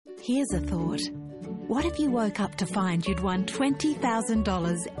Here's a thought. What if you woke up to find you'd won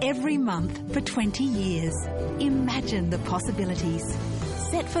 $20,000 every month for 20 years? Imagine the possibilities.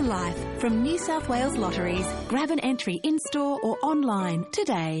 Set for life from New South Wales Lotteries. Grab an entry in-store or online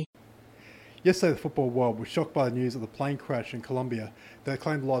today. Yesterday, the football world was shocked by the news of the plane crash in Colombia that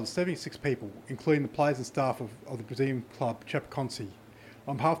claimed the lives of 76 people, including the players and staff of the Brazilian club Chapecoense.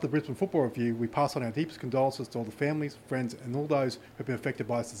 On behalf of the Brisbane Football Review, we pass on our deepest condolences to all the families, friends and all those who have been affected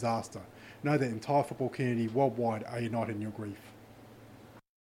by this disaster. Know that the entire football community worldwide are united in your grief.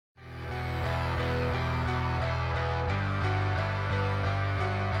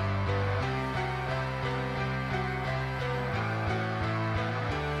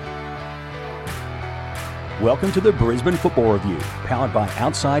 Welcome to the Brisbane Football Review, powered by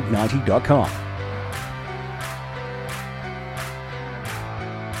Outside90.com.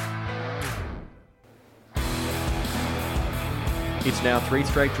 It's now 3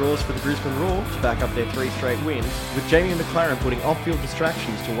 straight draws for the Brisbane Roar to back up their 3 straight wins, with Jamie McLaren putting off-field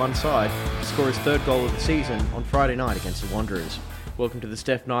distractions to one side to score his 3rd goal of the season on Friday night against the Wanderers. Welcome to the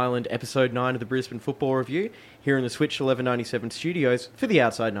Stephen Island, Episode 9 of the Brisbane Football Review, here in the Switch 1197 studios for the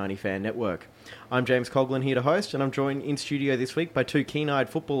Outside 90 Fan Network. I'm James Coughlin here to host, and I'm joined in studio this week by 2 keen-eyed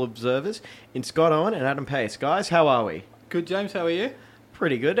football observers in Scott Owen and Adam Pace. Guys, how are we? Good, James. How are you?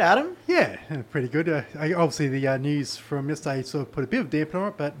 Pretty good. Adam? Yeah, pretty good. Obviously, the news from yesterday sort of put a bit of damper on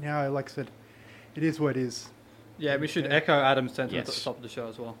it, but now, like I said, it is what it is. Yeah, we should echo Adam's sentiment at the top of the show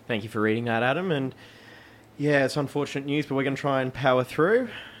as well. Thank you for reading that, Adam. And yeah, it's unfortunate news, but we're going to try and power through.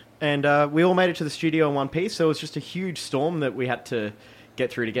 And we all made it to the studio in one piece, so it was just a huge storm that we had to get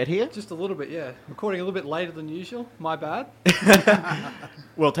through to get here. Just a little bit, yeah. Recording a little bit later than usual. My bad.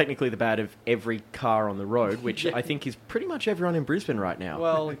 Well, technically the bad of every car on the road, which I think is pretty much everyone in Brisbane right now.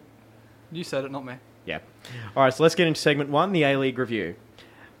 Well, you said it, not me. Yeah. All right, so let's get into segment 1, the A-League review.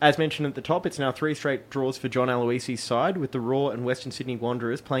 As mentioned at the top, it's now 3 straight draws for John Aloisi's side, with the Roar and Western Sydney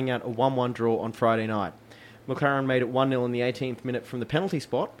Wanderers playing out a 1-1 draw on Friday night. McLaren made it 1-0 in the 18th minute from the penalty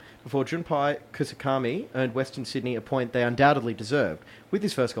spot before Junpai Kusakami earned Western Sydney a point they undoubtedly deserved with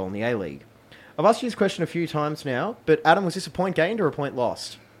his first goal in the A-League. I've asked you this question a few times now, but Adam, was this a point gained or a point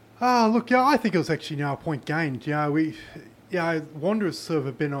lost? Look, I think it was actually a point gained. Wanderers sort of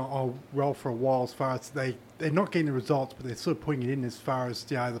have been on a roll for a while as far as they're not getting the results, but they're sort of putting it in as far as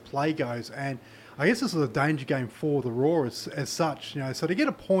the play goes. And I guess this is a danger game for the Roar as such. So to get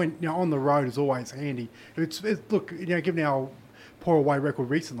a point on the road is always handy. Look, given our poor away record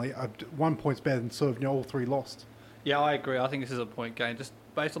recently, 1 point's better than sort of all 3 lost. Yeah, I agree. I think this is a point gain. Just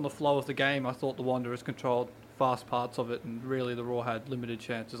based on the flow of the game, I thought the Wanderers controlled fast parts of it, and really the Roar had limited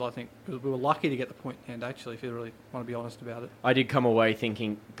chances. I think we were lucky to get the point in the end, actually, if you really want to be honest about it. I did come away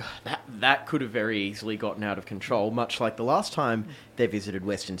thinking, God, that could have very easily gotten out of control, much like the last time they visited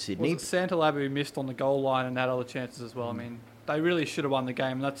Western Sydney. Was it Santalab who missed on the goal line and had other chances as well? I mean, they really should have won the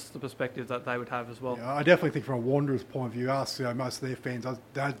game, and that's the perspective that they would have as well. Yeah, I definitely think from a Wanderers point of view, ask most of their fans, I'd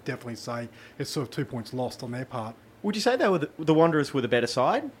definitely say it's sort of 2 points lost on their part. Would you say they were the Wanderers were the better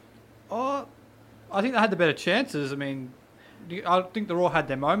side? I think they had the better chances. I mean, I think the Roar had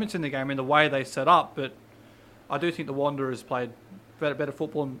their moments in the game in the way they set up, but I do think the Wanderers played better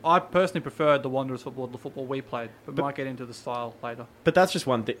football. And I personally preferred the Wanderers football to the football we played, but might get into the style later. But that's just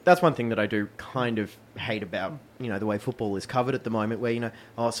one thing. That's one thing that I do kind of hate about the way football is covered at the moment, where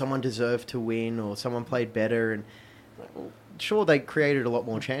someone deserved to win or someone played better, and sure, they created a lot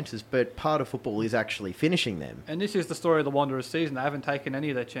more chances, but part of football is actually finishing them. And this is the story of the Wanderers season. They haven't taken any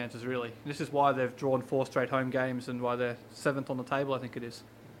of their chances, really. This is why they've drawn 4 straight home games and why they're 7th on the table, I think it is.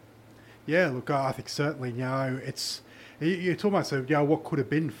 Yeah, look, I think certainly, it's... You're talking about what could have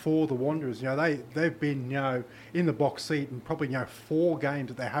been for the Wanderers. They've been in the box seat and probably 4 games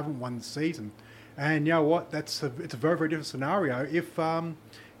that they haven't won this season. And it's a very, very different scenario if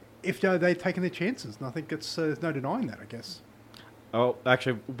they've taken their chances. And I think there's no denying that, I guess. Oh,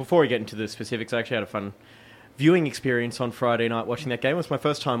 actually, before we get into the specifics, I actually had a fun viewing experience on Friday night watching that game. It was my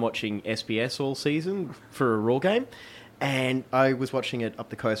first time watching SBS all season for a Raw game. And I was watching it up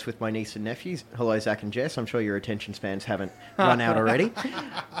the coast with my niece and nephews. Hello, Zach and Jess. I'm sure your attention spans haven't run out already.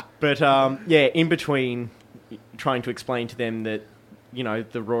 But, in between trying to explain to them that,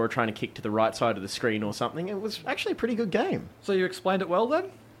 the Raw are trying to kick to the right side of the screen or something, it was actually a pretty good game. So you explained it well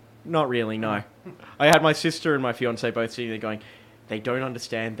then? Not really, no. I had my sister and my fiancé both sitting there going, they don't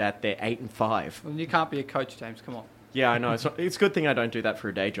understand that they're 8 and 5. Well, you can't be a coach, James. Come on. Yeah, I know. It's a good thing I don't do that for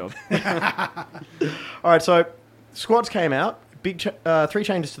a day job. All right, so squads came out. Big 3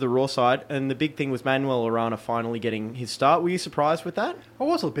 changes to the Raw side, and the big thing was Manuel Arana finally getting his start. Were you surprised with that? I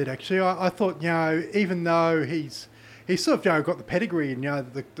was a bit, actually. I thought, even though he's he's sort of got the pedigree and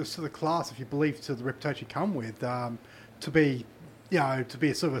the sort of class, if you believe, to the reputation he come with, to be to be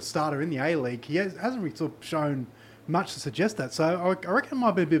a sort of a starter in the A-League. He hasn't really sort of shown much to suggest that. So I reckon it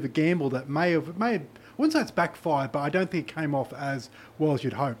might be a bit of a gamble that may have, I wouldn't say it's backfired, but I don't think it came off as well as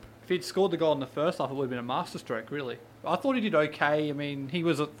you'd hope. If he'd scored the goal in the first half, it would have been a masterstroke, really. I thought he did okay. I mean, he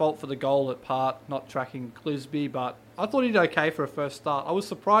was at fault for the goal at part, not tracking Clisby, but I thought he did okay for a first start. I was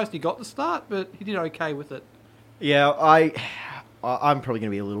surprised he got the start, but he did okay with it. Yeah, I'm probably going to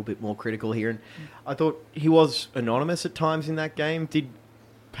be a little bit more critical here. And I thought he was anonymous at times in that game, did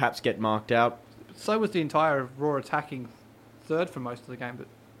perhaps get marked out. So was the entire Raw attacking third for most of the game. But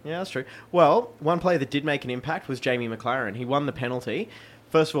yeah, that's true. Well, one player that did make an impact was Jamie McLaren. He won the penalty.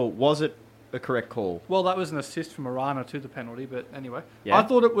 First of all, was it a correct call? Well, that was an assist from Arana to the penalty, but anyway. Yeah. I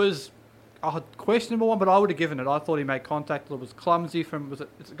thought it was a questionable one, but I would have given it. I thought he made contact. It was clumsy from,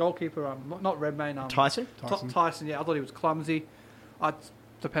 it's a goalkeeper, not Redmayne. Tyson? Tyson, yeah. I thought he was clumsy. It's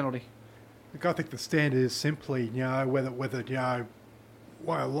a penalty. Look, I think the standard is simply, whether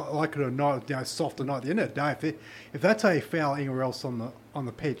well, like it or not, soft or not. At the end of the day, if that's a foul anywhere else on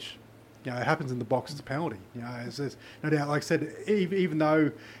the pitch, it happens in the box, it's a penalty. There's no doubt. Like I said, even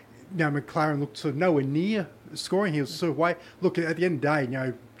though McLaren looked sort of nowhere near scoring, he was sort of way. Look, at the end of the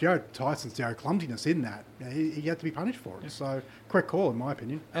day, Jared Tyson's clumsiness in that, he had to be punished for it. So correct call in my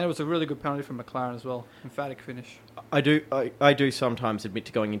opinion. And it was a really good penalty from McLaren as well. Emphatic finish. I do sometimes admit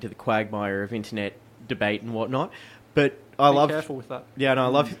to going into the quagmire of internet debate and whatnot, but Be careful with that. Yeah,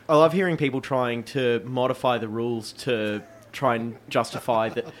 no, I love hearing people trying to modify the rules to try and justify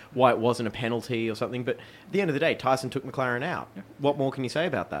why it wasn't a penalty or something. But at the end of the day, Tyson took McLaren out. Yeah. What more can you say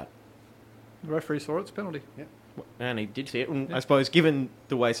about that? The referee saw it's a penalty. Yeah. And he did see it. And I suppose, given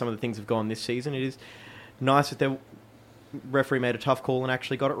the way some of the things have gone this season, it is nice that the referee made a tough call and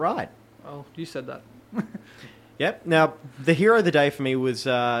actually got it right. Oh, you said that. Yep. Now, the hero of the day for me was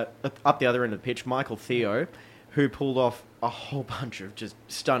up the other end of the pitch, Michael Theo, who pulled off a whole bunch of just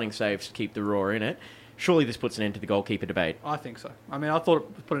stunning saves to keep the Roar in it. Surely this puts an end to the goalkeeper debate. I think so. I mean, I thought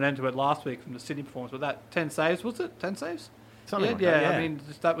it put an end to it last week from the Sydney performance, but that 10 saves, was it? 10 saves? Something like that, yeah. I mean,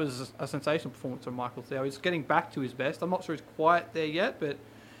 that was a sensational performance from Michael Theo. He's getting back to his best. I'm not sure he's quite there yet, but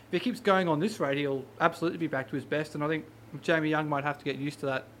if he keeps going on this rate, he'll absolutely be back to his best, and I think Jamie Young might have to get used to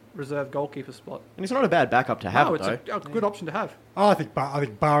that reserve goalkeeper spot. And it's not a bad backup to have, it's a good option to have. Oh, I think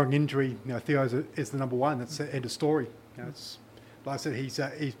barring injury, Theo is the number one. That's the end of story. It's, like I said,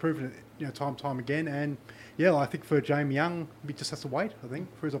 he's proven it, time again. And yeah, I think for Jamie Young, he just has to wait. I think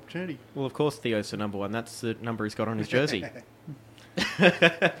for his opportunity. Well, of course, Theo's the number one. That's the number he's got on his jersey.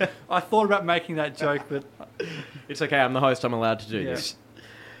 I thought about making that joke, but it's okay. I'm the host. I'm allowed to do this.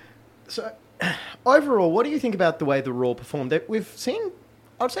 So, overall, what do you think about the way the Raw performed? We've seen,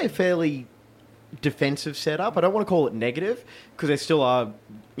 I'd say, a fairly defensive setup. I don't want to call it negative because they still are,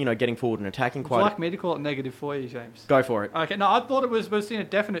 getting forward and attacking quite. Would you like me to call it negative for you, James? Go for it. Okay. No, I thought we're seeing a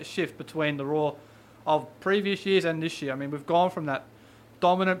definite shift between the Raw of previous years and this year. I mean, we've gone from that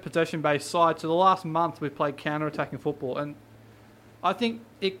dominant possession-based side to the last month we've played counter-attacking football, and I think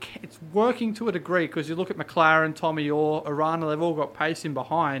it's working to a degree because you look at McLaren, Tommy Orr, Arana, they've all got pace in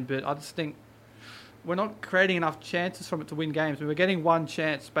behind, but I just think we're not creating enough chances from it to win games. We're getting one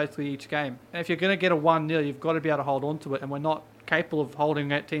chance basically each game. And if you're going to get a 1-0, you've got to be able to hold on to it, and we're not capable of holding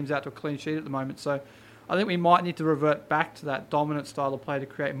teams out to a clean sheet at the moment. So I think we might need to revert back to that dominant style of play to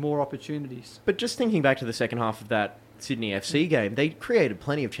create more opportunities. But just thinking back to the second half of that Sydney FC game, they created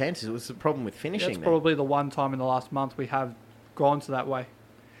plenty of chances. It was the problem with finishing. That's probably the one time in the last month we have gone to that way.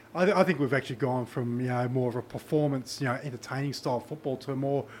 I think we've actually gone from more of a performance, entertaining style football to a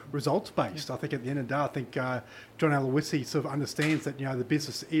more results based. I think at the end of the day, I think John Aloisi sort of understands that the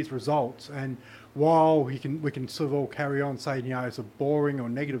business is results, and while we can sort of all carry on saying it's a boring or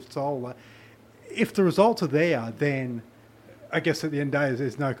negative style, if the results are there, then I guess at the end of the day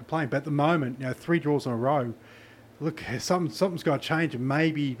there's no complaint. But at the moment, 3 draws in a row. Look, something's got to change, and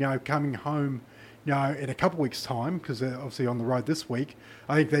maybe coming home. In a couple of weeks' time, because they're obviously on the road this week,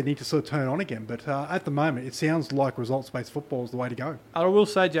 I think they need to sort of turn on again. But at the moment, it sounds like results-based football is the way to go. I will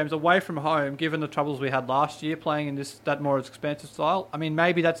say, James, away from home, given the troubles we had last year playing in that more expansive style, I mean,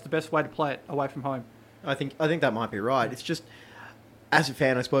 maybe that's the best way to play it, away from home. I think that might be right. It's just, as a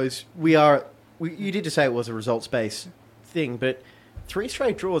fan, I suppose, you did just say it was a results-based thing, but 3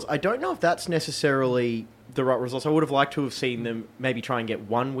 straight draws, I don't know if that's necessarily the right results. I would have liked to have seen them maybe try and get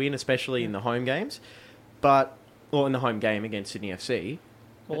 1 win, especially in the home games, or in the home game against Sydney FC.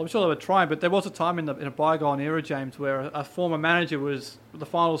 Well, I'm sure they were trying, but there was a time in a bygone era, James, where a former manager was the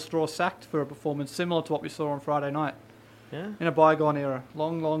final straw sacked for a performance similar to what we saw on Friday night. Yeah. In a bygone era,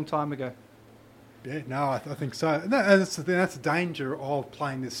 long, long time ago. Yeah, no, I think so. And that's the danger of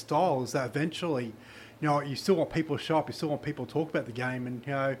playing this style, is that eventually, you still want people to show up, you still want people to talk about the game,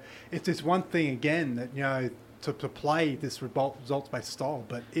 and it's this one thing again that to play this results-based style.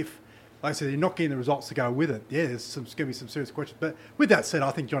 But if, like I said, you're not getting the results to go with it, there's going to be some serious questions. But with that said,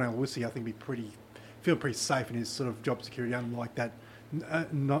 I think John Aloisi, feeling pretty safe in his sort of job security, unlike that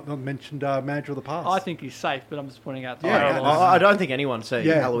not mentioned manager of the past. I think he's safe, but I'm just pointing out. I don't think anyone's saying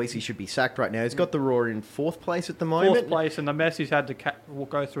Aloisi should be sacked right now. He's got the Roar in 4th place at the moment. 4th place, and the mess he's had to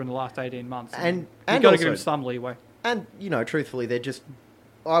go through in the last 18 months. And you've got to give him some leeway. And, truthfully, they're just...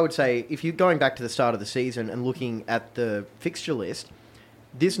 I would say, if you're going back to the start of the season and looking at the fixture list,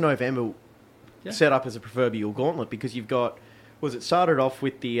 this November set up as a proverbial gauntlet, because you've got... it started off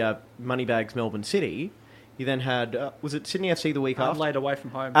with the Moneybags Melbourne City. You then had, was it Sydney FC the week after? Adelaide away from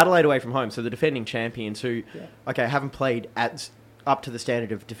home. Adelaide away from home. So the defending champions who, haven't played up to the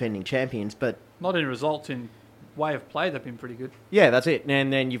standard of defending champions, but... Not in results, in way of play, they've been pretty good. Yeah, that's it.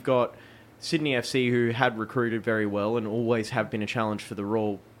 And then you've got Sydney FC, who had recruited very well and always have been a challenge for the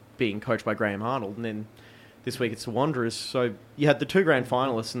Roar, being coached by Graham Arnold. And then this week it's the Wanderers. So you had the 2 grand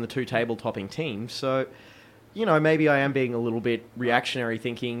finalists and the 2 table-topping teams. So, maybe I am being a little bit reactionary,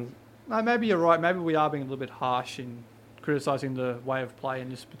 thinking... No, maybe you're right. Maybe we are being a little bit harsh in criticising the way of play in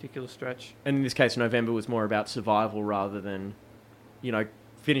this particular stretch. And in this case, November was more about survival rather than,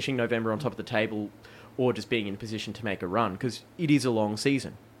 finishing November on top of the table or just being in a position to make a run, because it is a long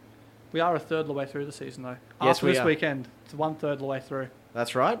season. We are a third of the way through the season, though. Yes, After this weekend, it's 1/3 of the way through.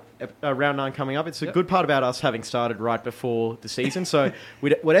 That's right. Round 9 coming up. It's a good part about us having started right before the season. So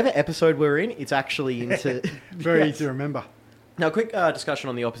whatever episode we're in, it's actually into... Very easy to remember. Now, a quick discussion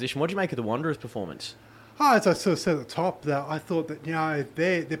on the opposition. What do you make of the Wanderers' performance? As I sort of said at the top, that I thought that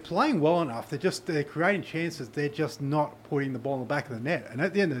they're playing well enough. They're creating chances. They're just not putting the ball in the back of the net. And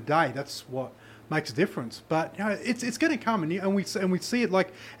at the end of the day, that's what makes a difference. But it's going to come, and we see it.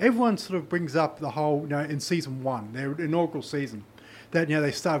 Like, everyone sort of brings up the whole in season 1, their inaugural season, that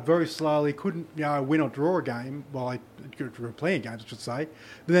they started very slowly, couldn't win or draw a game. Well, drew plenty of games, I should say.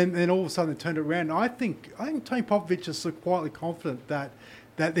 But then all of a sudden they turned it around. And I think Tony Popovich is so quietly confident that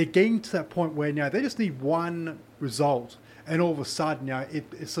they're getting to that point where they just need one result, and all of a sudden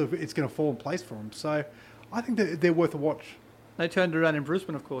it's going to fall in place for them. So I think that they're worth a watch. They turned it around in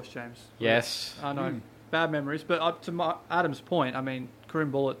Brisbane, of course, James. Yes, I know, bad memories. But to Adam's point, I mean,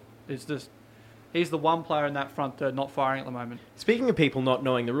 Karim Bullitt is just. He's the one player in that front third not firing at the moment. Speaking of people not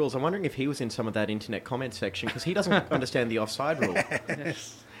knowing the rules, I'm wondering if he was in some of that internet comment section, because he doesn't understand the offside rule.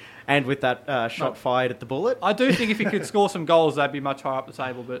 Yes. And with that shot fired at the Bullet. I do think if he could score some goals, they'd be much higher up the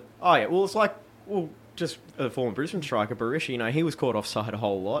table. But oh, yeah. Well, it's like, just a former Brisbane striker, Barisha, he was caught offside a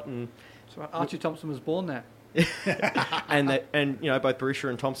whole lot. And so Archie Thompson was born there. and both Barisha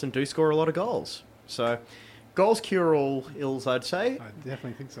and Thompson do score a lot of goals. So... goals cure all ills, I'd say. I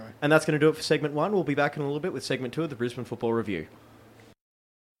definitely think so. And that's going to do it for segment 1. We'll be back in a little bit with segment 2 of the Brisbane Football Review.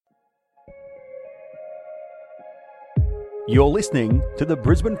 You're listening to the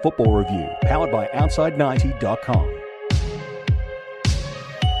Brisbane Football Review, powered by Outside90.com.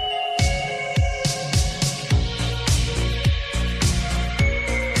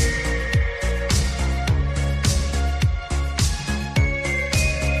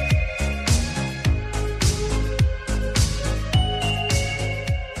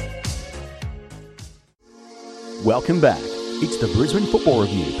 Welcome back. It's the Brisbane Football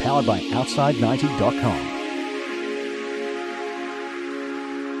Review, powered by Outside90.com.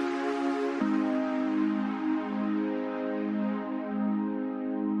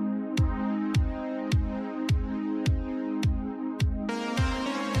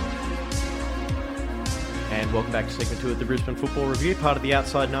 And welcome back to segment 2 of the Brisbane Football Review, part of the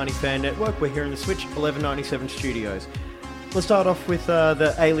Outside 90 Fan Network. We're here in the Switch 1197 studios. Let's start off with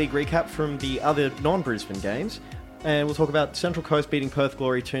the A-League recap from the other non-Brisbane games. And we'll talk about Central Coast beating Perth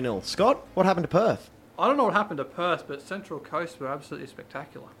Glory 2-0. Scott, what happened to Perth? I don't know what happened to Perth, but Central Coast were absolutely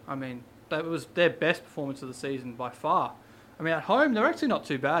spectacular. I mean, that was their best performance of the season by far. I mean, at home, they're actually not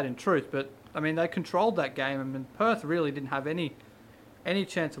too bad in truth, but, I mean, they controlled that game. I mean, Perth really didn't have any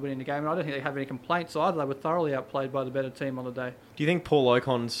chance of winning the game, and I don't think they have any complaints either. They were thoroughly outplayed by the better team on the day. Do you think Paul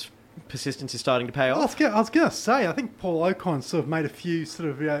Ocon's persistence is starting to pay off? I was going to say, I think Paul Ocon sort of made a few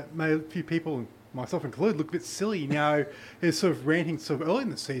people, myself included, look a bit silly. They're sort of ranting sort of early in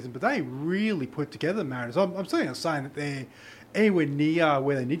the season, but they really put together the Mariners. I'm certainly not saying that they're anywhere near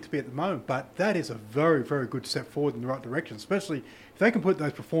where they need to be at the moment, but that is a very, very good step forward in the right direction, especially if they can put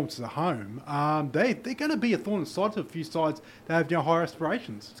those performances at home. They're going to be a thorn in the side to a few sides that have higher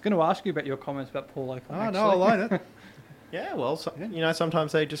aspirations. I was going to ask you about your comments about Paul Ocon. Oh, no, I like it. Yeah, well,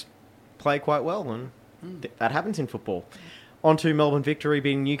 sometimes they just play quite well, and that happens in football. On to Melbourne Victory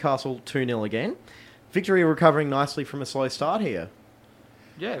beating Newcastle 2-0 again. Victory recovering nicely from a slow start here.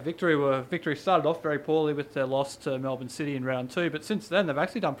 Yeah, Victory started off very poorly with their loss to Melbourne City in round 2, but since then they've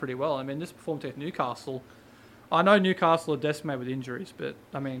actually done pretty well. I mean, this performance against Newcastle, I know Newcastle are decimated with injuries, but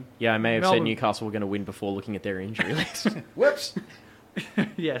I mean... Yeah, I may have said Newcastle were going to win before looking at their injury list. Whoops!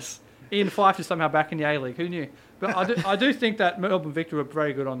 Yes. Ian Fife is somehow back in the A-League. Who knew? But I do think that Melbourne Victory were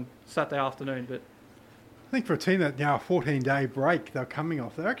very good on Saturday afternoon, but... I think for a team that a 14-day break they're coming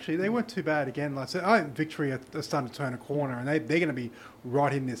off, they weren't too bad again. Like I said, I think Victory are starting to turn a corner, and they're going to be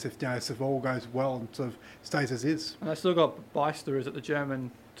right in this if all goes well and sort of stays as is. And they still got Beister, is it, the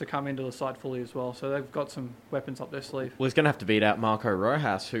German, to come into the side fully as well. So they've got some weapons up their sleeve. Well, he's going to have to beat out Marco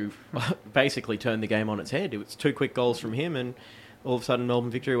Rojas, who basically turned the game on its head. It was 2 quick goals from him, and all of a sudden Melbourne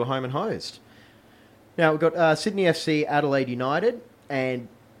Victory were home and hosed. Now we've got Sydney FC, Adelaide United, and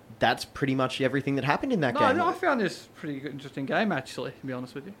that's pretty much everything that happened in that game. No, I found this pretty good, interesting game, actually, to be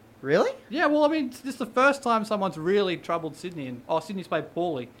honest with you. Really? Yeah, well, I mean, this is the first time someone's really troubled Sydney, and Sydney's played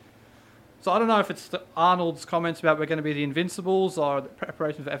poorly. So I don't know if it's Arnold's comments about we're going to be the Invincibles or the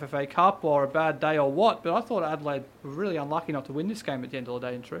preparation for FFA Cup or a bad day or what, but I thought Adelaide were really unlucky not to win this game at the end of the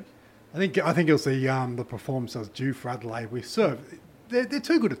day, in truth. I think it was the performance that was due for Adelaide. They're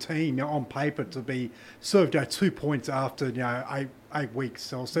too good a team on paper to be served 2 points after 8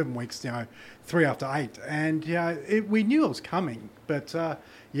 weeks or 7 weeks, 3 after 8, and we knew it was coming. But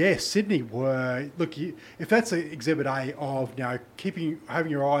Sydney were if that's Exhibit A of having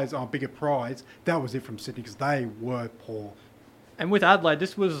your eyes on a bigger prize, that was it from Sydney because they were poor. And with Adelaide,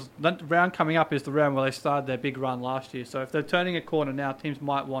 the round coming up is the round where they started their big run last year. So if they're turning a corner now, teams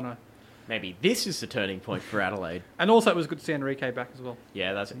might want to. Maybe this is the turning point for Adelaide. And also it was good to see Enrique back as well.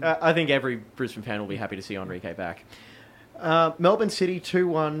 Yeah, that's. I think every Brisbane fan will be happy to see Enrique back. Melbourne City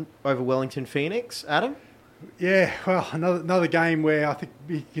 2-1 over Wellington Phoenix. Adam? Yeah, well, another game where I think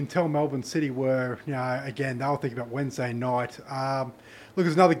you can tell Melbourne City were, again, they were thinking about Wednesday night. It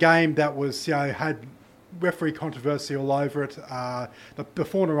was another game that was, had referee controversy all over it. The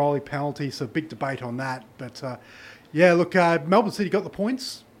Fornaroli penalty, so big debate on that. But, Melbourne City got the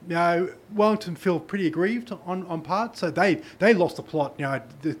points. Wellington feel pretty aggrieved on part, so they lost the plot,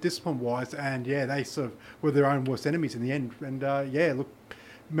 discipline-wise, and they sort of were their own worst enemies in the end. And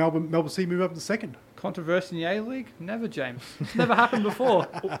Melbourne City move up to second. Controversy in the A-League? Never, James. It's never happened before.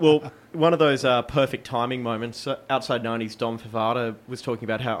 Well, one of those perfect timing moments, outside 90s, Dom Favada was talking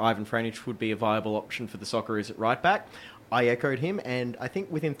about how Ivan Franjic would be a viable option for the Socceroos at right back. I echoed him, and I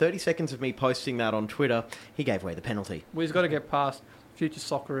think within 30 seconds of me posting that on Twitter, he gave away the penalty. Well, he's got to get past future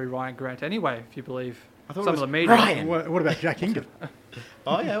Socceroo Ryan Grant anyway, if you believe some of the media. Ryan. What about Jack Hingett?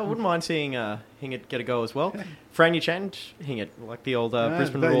 Oh, yeah, I wouldn't mind seeing Hingett get a go as well. Franjic and Hingett, like the old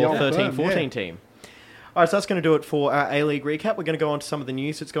Brisbane Roar 13-14 team. All right, so that's going to do it for our A-League recap. We're going to go on to some of the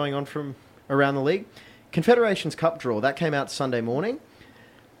news that's going on from around the league. Confederations Cup draw, that came out Sunday morning.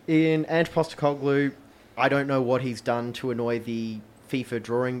 In Ange Postecoglou, I don't know what he's done to annoy the FIFA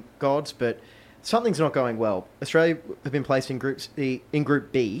drawing gods, but something's not going well. Australia have been placed in Group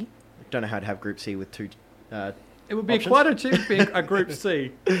B. I don't know how to have Group C with two It would be options. quite a cheap being a Group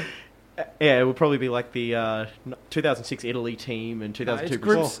C. Yeah, it would probably be like the 2006 Italy team and 2002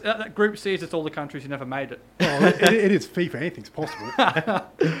 Brazil. Group C is just all the countries who never made it. Well, it is FIFA. Anything's possible.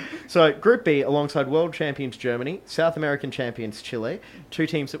 So Group B, alongside world champions Germany, South American champions Chile, two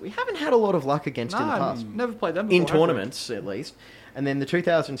teams that we haven't had a lot of luck against in the past. Never played them before. In tournaments, at least. And then the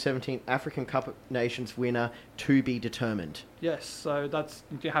 2017 African Cup of Nations winner to be determined. Yes, so that's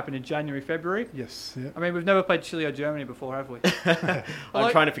going to happen in January, February. Yes. Yeah. I mean, we've never played Chile or Germany before, have we? I'm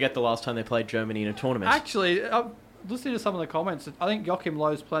trying to forget the last time they played Germany in a tournament. Actually, listening to some of the comments, I think Joachim Low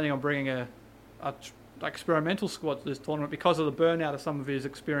is planning on bringing a experimental squad to this tournament because of the burnout of some of his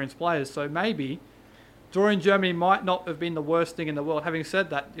experienced players. So maybe drawing Germany might not have been the worst thing in the world. Having said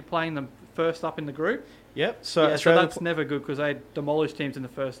that, you're playing them first up in the group. Yep. So that's never good because they demolished teams in the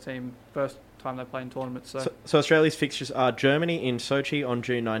first time they play in tournaments. So Australia's fixtures are Germany in Sochi on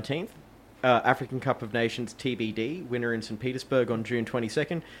June 19th, African Cup of Nations TBD, winner in St. Petersburg on June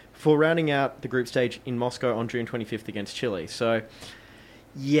 22nd, before rounding out the group stage in Moscow on June 25th against Chile. So,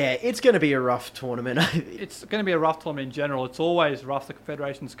 yeah, it's going to be a rough tournament. It's going to be a rough tournament in general. It's always rough, the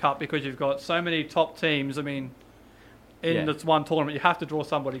Confederations Cup, because you've got so many top teams. I mean, in this one tournament, you have to draw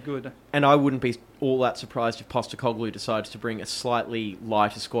somebody good. And I wouldn't be all that surprised if Postecoglou decides to bring a slightly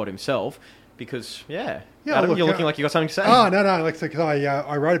lighter squad himself, because, Adam, you're looking like you got something to say. Oh, no,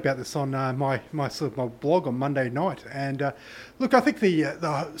 I wrote about this on my blog on Monday night. And, I think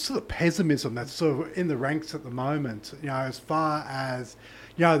the sort of pessimism that's sort of in the ranks at the moment, as far as,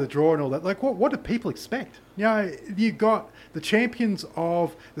 the draw and all that. Like, what do people expect? You got the champions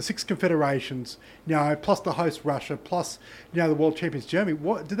of the 6 confederations, plus the host Russia, plus, the world champions Germany.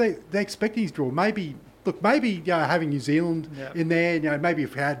 What do they expect these draw? Maybe having New Zealand in there, maybe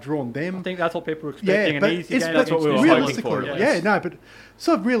if we had drawn them. I think that's what people were expecting, an easy game. That's what we were hoping for. But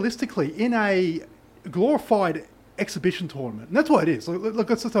sort of realistically, in a glorified exhibition tournament, and that's what it is. Look,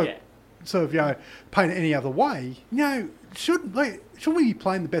 it's just sort of, paint it any other way, shouldn't we be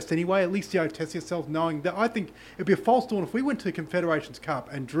playing the best anyway? At least, test yourselves, knowing that I think it'd be a false dawn if we went to the Confederations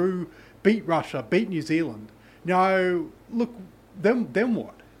Cup and beat Russia, beat New Zealand. Look, then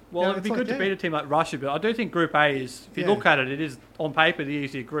what? Well, it'd be good to beat a team like Russia, but I do think Group A is, if you look at it, it is on paper the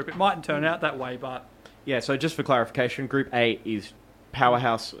easier group. It mightn't turn out that way, but... Yeah, so just for clarification, Group A is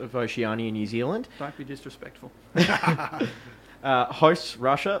powerhouse of Oceania, New Zealand. Don't be disrespectful. Hosts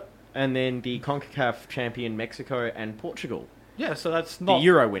Russia, and then the CONCACAF champion Mexico and Portugal. Yeah, so that's not... The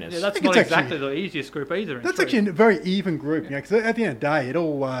Euro winners. Yeah, that's not exactly the easiest group either. That's actually a very even group, because at the end of the day, it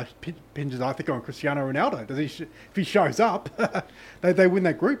all pinges, I think, on Cristiano Ronaldo. If he shows up, they win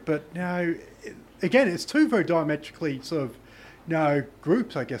that group. But, again, it's two very diametrically sort of,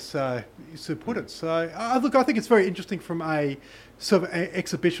 groups, I guess, to put it. So, look, I think it's very interesting from a sort of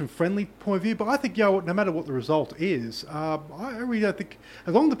exhibition-friendly point of view. But I think, no matter what the result is, I really don't think,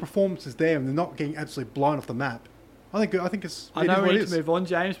 as long as the performance is there and they're not getting absolutely blown off the map, I think it's... I know we need to move on,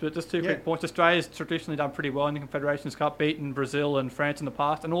 James, but just 2 quick points. Australia's traditionally done pretty well in the Confederations Cup, beaten Brazil and France in the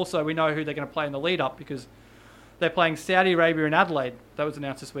past. And also, we know who they're going to play in the lead-up because they're playing Saudi Arabia in Adelaide. That was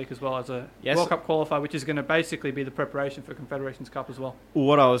announced this week as well as a World Cup qualifier, which is going to basically be the preparation for Confederations Cup as well.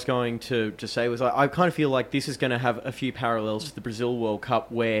 What I was going to say was I kind of feel like this is going to have a few parallels to the Brazil World Cup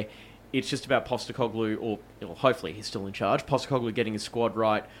where it's just about Postecoglou, or hopefully he's still in charge, Postecoglou getting his squad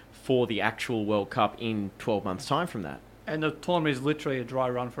right for the actual World Cup in 12 months' time from that. And the tournament is literally a dry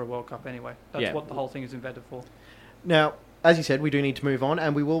run for a World Cup anyway. That's what the whole thing is invented for. Now, as you said, we do need to move on,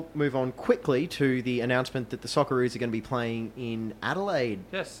 and we will move on quickly to the announcement that the Socceroos are going to be playing in Adelaide.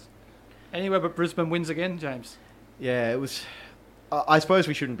 Yes. Anywhere but Brisbane wins again, James. Yeah, it was... I suppose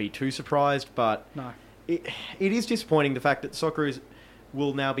we shouldn't be too surprised, but... No. It is disappointing, the fact that Socceroos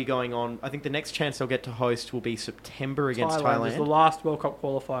will now be going on... I think the next chance they'll get to host will be September against Thailand. Is the last World Cup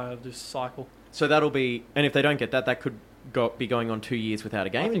qualifier of this cycle. So that'll be... And if they don't get that, that could be going on 2 years without a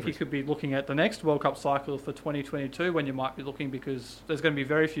game. I think you could be looking at the next World Cup cycle for 2022 when you might be looking, because there's going to be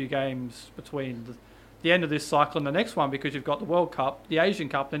very few games between the end of this cycle and the next one, because you've got the World Cup, the Asian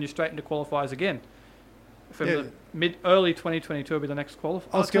Cup, then you're straight into qualifiers again. From the early 2022 will be the next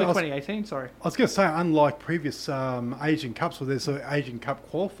qualifier. 2018, sorry. I was going to say, unlike previous Asian Cups where there's an Asian Cup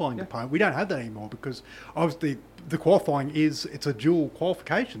qualifying component, we don't have that anymore because obviously the qualifying it's a dual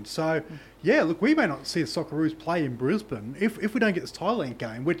qualification. So, look, we may not see the Socceroos play in Brisbane if we don't get this Thailand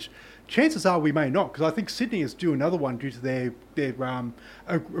game, which chances are we may not, because I think Sydney is due another one due to their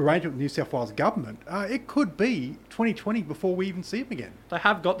arrangement with the New South Wales government. It could be 2020 before we even see them again. They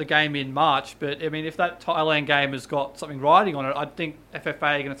have got the game in March, but I mean, if that Thailand game has got something riding on it, I think FFA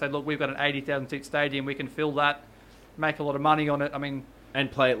are going to say, look, we've got an 80,000 seat stadium, we can fill that, make a lot of money on it. I mean... And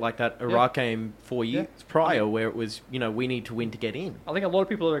play it like that Iraq game 4 years prior, where it was, we need to win to get in. I think a lot of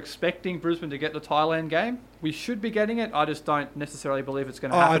people are expecting Brisbane to get the Thailand game. We should be getting it. I just don't necessarily believe it's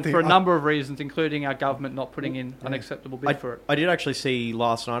going to happen for a number of reasons, including our government not putting in an acceptable bid for it. I did actually see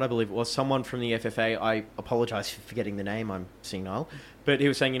last night, I believe it was, someone from the FFA, I apologise for forgetting the name, I'm senile, but he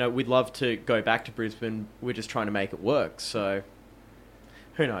was saying, we'd love to go back to Brisbane, we're just trying to make it work, so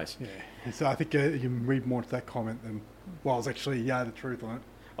who knows? Yeah, so I think you can read more into that comment than... Well, it's actually, the truth on it.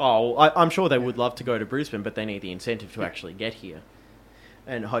 Oh, I'm sure they would love to go to Brisbane, but they need the incentive to actually get here.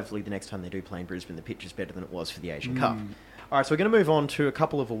 And hopefully the next time they do play in Brisbane, the pitch is better than it was for the Asian Cup. All right, so we're going to move on to a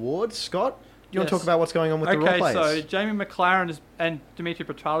couple of awards. Scott, do you want to talk about what's going on with the Raw players? Okay, so Jamie McLaren and Dimitri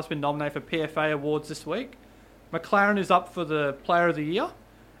Petralis have been nominated for PFA awards this week. McLaren is up for the Player of the Year,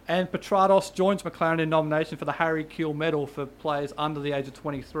 and Petrados joins McLaren in nomination for the Harry Kewell Medal for players under the age of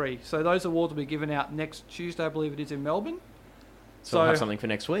 23. So those awards will be given out next Tuesday, I believe it is, in Melbourne. So we'll have something for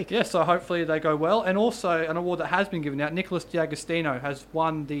next week. Yeah, so hopefully they go well. And also an award that has been given out, Nicholas D'Agostino has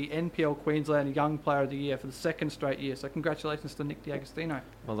won the NPL Queensland Young Player of the Year for the second straight year. So congratulations to Nick D'Agostino.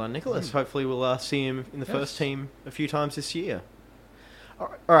 Well done, Nicholas. Hopefully we'll see him in the first team a few times this year. All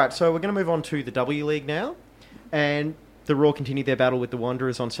right, so we're going to move on to the W League now. And the Raw continued their battle with the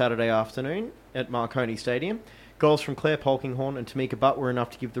Wanderers on Saturday afternoon at Marconi Stadium. Goals from Claire Polkinghorne and Tamika Butt were enough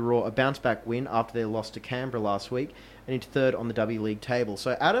to give the Raw a bounce-back win after their loss to Canberra last week and into third on the W League table.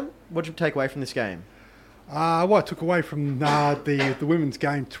 So, Adam, what did you take away from this game? What I took away from the women's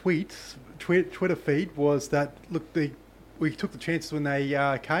game Twitter feed was that, look, we took the chances when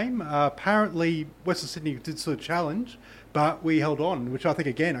they came. Apparently, Western Sydney did sort of challenge, but we held on, which I think,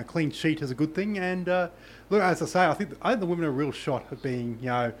 again, a clean sheet is a good thing. And look, as I say, I think the women are a real shot at being,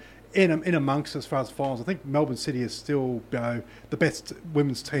 in amongst as far as finals. I think Melbourne City is still the best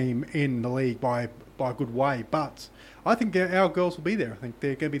women's team in the league by a good way. But I think our girls will be there. I think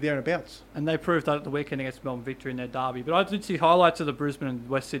they're going to be there and abouts. And they proved that at the weekend against Melbourne Victory in their derby. But I did see highlights of the Brisbane and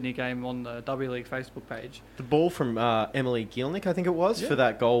West Sydney game on the W League Facebook page. The ball from Emily Gielnik, I think it was, for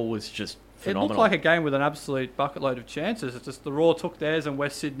that goal was just phenomenal. It looked like a game with an absolute bucket load of chances. It's just the Raw took theirs and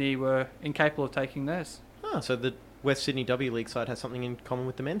West Sydney were incapable of taking theirs. So the West Sydney W League side has something in common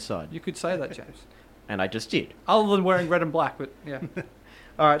with the men's side. You could say that, James. And I just did. Other than wearing red and black, but yeah.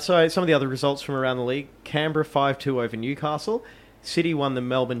 All right, so some of the other results from around the league. Canberra 5-2 over Newcastle. City won the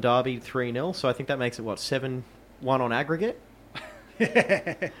Melbourne Derby 3-0, so I think that makes it, 7-1 on aggregate?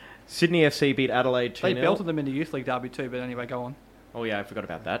 Sydney FC beat Adelaide 2-0. They belted them in the Youth League Derby too, but anyway, go on. Oh yeah, I forgot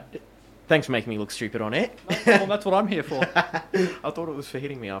about that. Thanks for making me look stupid on it. Well, that's what I'm here for. I thought it was for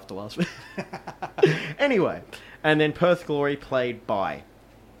hitting me after last week. Anyway, and then Perth Glory played bye.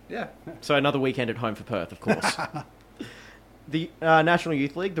 Yeah. So another weekend at home for Perth, of course. The National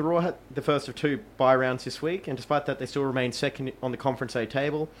Youth League, the Raw had the first of 2 bye rounds this week, and despite that, they still remain second on the Conference A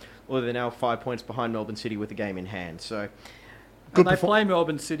table, although they're now 5 points behind Melbourne City with the game in hand. So, and they play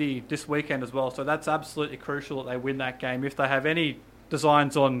Melbourne City this weekend as well, so that's absolutely crucial that they win that game. If they have any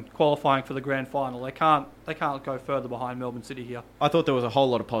designs on qualifying for the grand final, they can't go further behind Melbourne City here. I thought there was a whole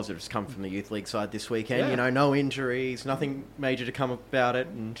lot of positives come from the Youth League side this weekend. Yeah. No injuries, nothing major to come about it,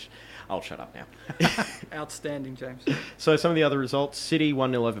 and I'll shut up now. Outstanding, James. So some of the other results: City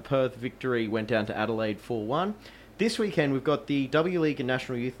 1-0 over Perth. Victory went down to Adelaide 4-1. This weekend we've got the W League and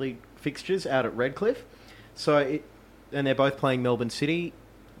National Youth League fixtures out at Redcliffe. And they're both playing Melbourne City.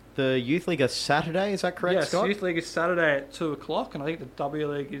 The Youth League is Saturday, is that correct, yes, Scott? Youth League is Saturday at 2 o'clock, and I think the W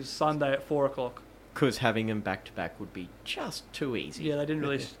League is Sunday at 4 o'clock. Because having them back-to-back would be just too easy. Yeah, they didn't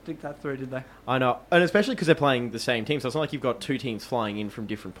really think that through, did they? I know. And especially because they're playing the same team, so it's not like you've got 2 teams flying in from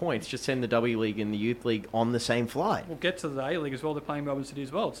different points. Just send the W League and the Youth League on the same flight. We'll get to the A League as well. They're playing Melbourne City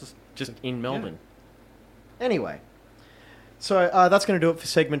as well. It's just in Melbourne. Yeah. Anyway. So that's going to do it for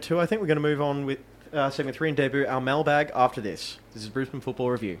segment 2. I think we're going to move on with segment 3 and debut our mailbag after this. This is Brisbane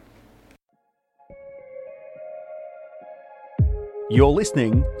Football Review. You're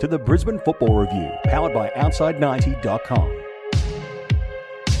listening to the Brisbane Football Review, powered by Outside90.com.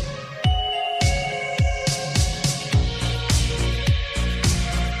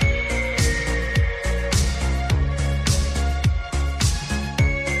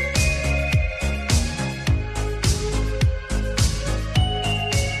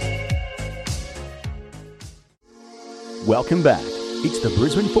 Welcome back. It's the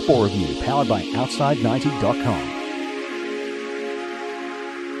Brisbane Football Review, powered by Outside90.com.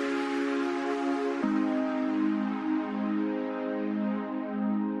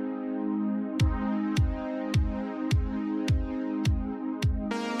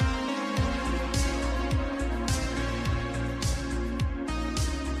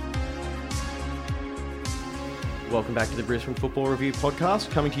 Welcome back to the Brisbane Football Review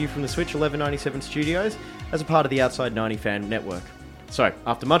podcast, coming to you from the Switch 1197 studios as a part of the Outside 90 fan network. So,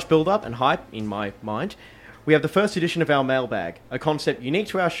 after much build-up and hype in my mind, we have the first edition of our mailbag, a concept unique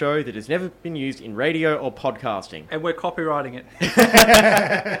to our show that has never been used in radio or podcasting. And we're copywriting it.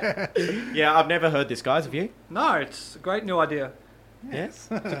 Yeah, I've never heard this, guys. Have you? No, it's a great new idea. Yes.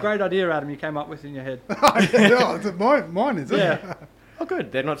 It's a great idea, Adam, you came up with in your head. No, it's mine, is it? Yeah. Oh,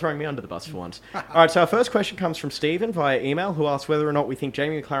 good. They're not throwing me under the bus for once. All right, so our first question comes from Stephen via email, who asks whether or not we think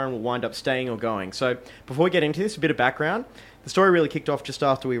Jamie Maclaren will wind up staying or going. So before we get into this, a bit of background. The story really kicked off just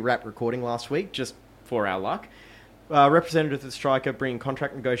after we wrapped recording last week, just for our luck. Representative of the striker bringing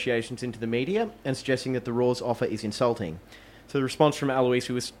contract negotiations into the media and suggesting that the Raw's offer is insulting. So the response from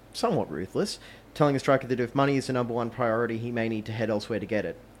Aloisi was somewhat ruthless, telling the striker that if money is the number one priority, he may need to head elsewhere to get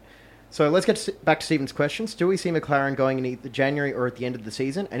it. So let's get back to Stephen's questions. Do we see Maclaren going in either January or at the end of the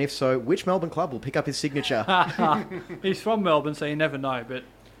season? And if so, which Melbourne club will pick up his signature? He's from Melbourne, so you never know. But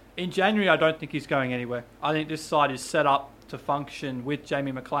in January, I don't think he's going anywhere. I think this side is set up to function with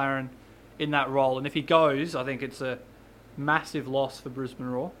Jamie Maclaren in that role. And if he goes, I think it's a massive loss for Brisbane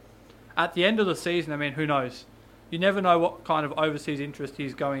Raw. At the end of the season, I mean, who knows? You never know what kind of overseas interest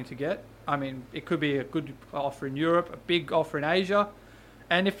he's going to get. I mean, it could be a good offer in Europe, a big offer in Asia.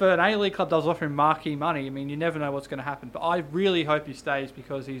 And if an A-League club does offer him marquee money, I mean, you never know what's going to happen. But I really hope he stays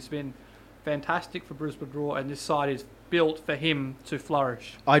because he's been fantastic for Brisbane Raw and this side is built for him to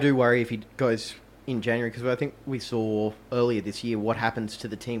flourish. I do worry if he goes in January because I think we saw earlier this year what happens to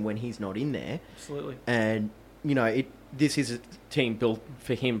the team when he's not in there. Absolutely. And, you know, this is a team built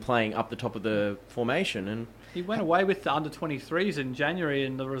for him playing up the top of the formation. And He went away with the under-23s in January,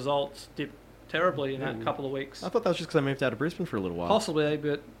 and the results dipped terribly in that couple of weeks. I thought that was just because I moved out of Brisbane for a little while. Possibly,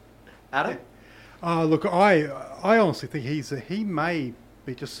 but Adam? Look, I honestly think he may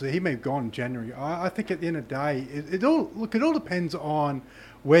have gone in January. I think at the end of the day, it all depends on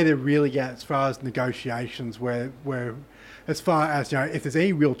where they're really at as far as negotiations, where as far as, if there's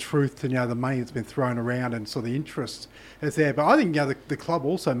any real truth to, the money that's been thrown around and sort of the interest is there. But I think, the club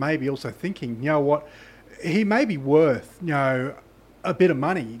also may be also thinking, what, he may be worth, a bit of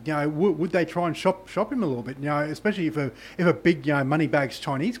money. Would they try and shop him a little bit? Especially if a big, money bags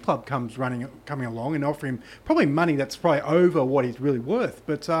Chinese club coming along and offer him probably money that's probably over what he's really worth.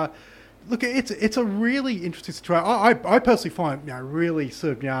 But look, it's a really interesting situation. I personally find really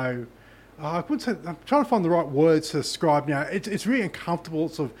sort of I wouldn't say, I'm trying to find the right words to describe. It's really uncomfortable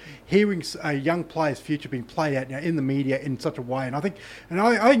sort of hearing a young player's future being played out in the media in such a way. And I think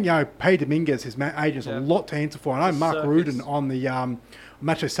Pay Dominguez, his agent's a lot to answer for. And I know Mark Rudin on the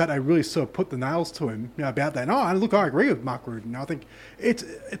Match of Saturday really sort of put the nails to him about that. And look, I agree with Mark Rudin. I think it's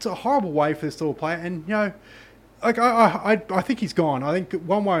a horrible way for this to play. And I think he's gone. I think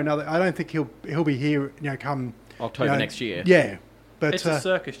one way or another, I don't think he'll be here. Come October next year. Yeah. But, it's a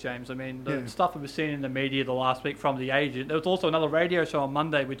circus, James. I mean, the stuff we've seen in the media the last week from the agent. There was also another radio show on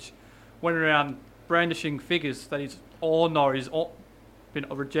Monday which went around brandishing figures that he's been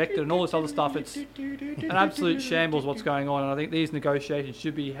rejected and all this other stuff. It's an absolute shambles what's going on, and I think these negotiations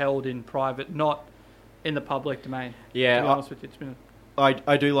should be held in private, not in the public domain. Yeah, to be honest with you, it's been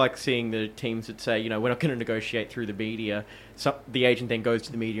I do like seeing the teams that say, we're not going to negotiate through the media. So the agent then goes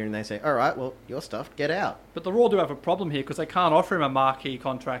to the media and they say, all right, well, your stuff, get out. But the Raw do have a problem here because they can't offer him a marquee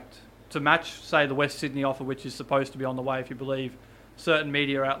contract to match, say, the West Sydney offer, which is supposed to be on the way if you believe certain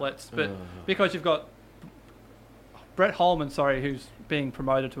media outlets. But because you've got Brett Holman, who's being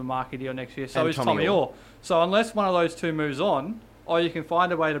promoted to a marquee deal next year, so and is Tommy Orr. So unless one of those two moves on, or you can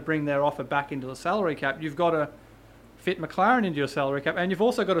find a way to bring their offer back into the salary cap, you've got to fit McLaren into your salary cap, and you've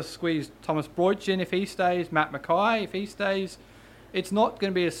also got to squeeze Thomas Broich in if he stays, Matt Mackay if he stays. It's not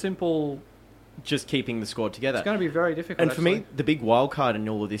going to be a simple... Just keeping the squad together. It's going to be very difficult, And for me, the big wild card in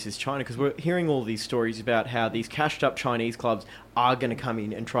all of this is China, because we're hearing all these stories about how these cashed-up Chinese clubs are going to come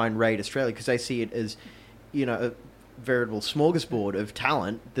in and try and raid Australia, because they see it as, a veritable smorgasbord of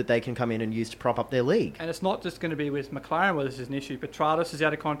talent that they can come in and use to prop up their league. And it's not just going to be with McLaren where this is an issue. Petratus is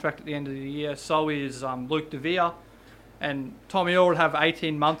out of contract at the end of the year, so is Luke De Vere. And Tommy Orr will have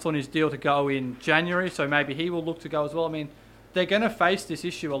 18 months on his deal to go in January, so maybe he will look to go as well. I mean, they're going to face this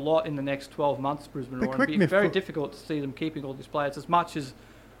issue a lot in the next 12 months, Brisbane Roar. It'll be very difficult to see them keeping all these players as much as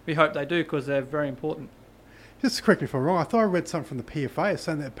we hope they do, because they're very important. Just correct me if I'm wrong. I thought I read something from the PFA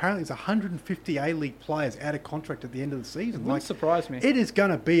saying that apparently there's 150 A-League players out of contract at the end of the season. It wouldn't surprise me. It is going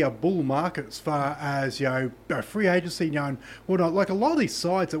to be a bull market as far as free agency, and whatnot. Like a lot of these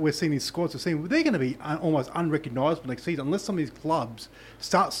sides that we're seeing, these squads we're seeing, they're going to be almost unrecognisable next season unless some of these clubs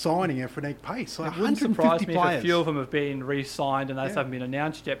start signing at frenetic pace. So it wouldn't surprise me if a few of them have been re-signed and those haven't been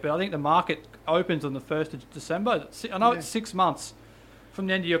announced yet. But I think the market opens on the 1st of December. I know it's 6 months. From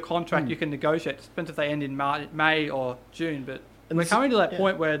the end of your contract, you can negotiate. It depends if they end in May or June. But we're coming to that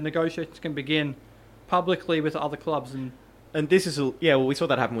point where negotiations can begin publicly with other clubs. And this is, we saw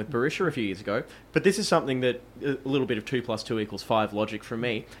that happen with Borussia a few years ago. But this is something that a little bit of 2 + 2 = 5 logic from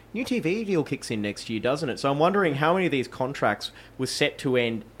me. New TV deal kicks in next year, doesn't it? So I'm wondering how many of these contracts were set to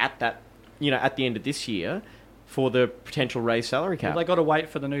end at that, at the end of this year for the potential raised salary cap. Well, they got to wait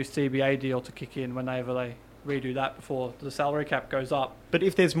for the new CBA deal to kick in whenever they redo that before the salary cap goes up. But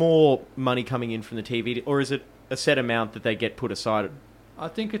if there's more money coming in from the TV, or is it a set amount that they get put aside? I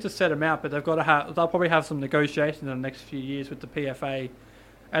think it's a set amount, but they'll probably have some negotiations in the next few years with the PFA,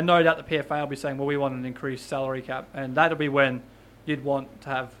 and no doubt the PFA will be saying, well, we want an increased salary cap, and that'll be when you'd want to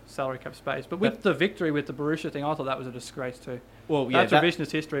have salary cap space. But with the victory with the Borussia thing, I thought that was a disgrace too. Well, yeah, that's revisionist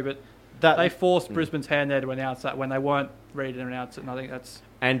history, but they forced Brisbane's hand there to announce that when they weren't ready to announce it, and I think that's...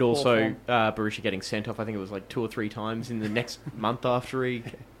 And also Borussia getting sent off, I think it was like 2 or 3 times in the next month after he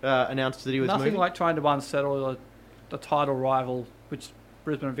announced that he was moving. Nothing like trying to unsettle the title rival, which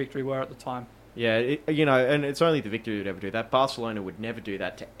Brisbane and Victory were at the time. Yeah, and it's only the Victory who would ever do that. Barcelona would never do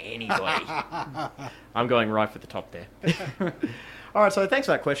that to anybody. I'm going right for the top there. All right, so thanks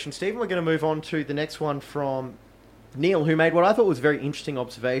for that question, Stephen. We're going to move on to the next one from Neil, who made what I thought was a very interesting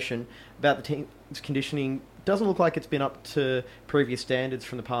observation about the team's conditioning. Doesn't look like it's been up to previous standards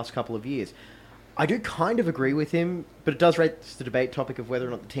from the past couple of years. I do kind of agree with him, but it does raise the debate topic of whether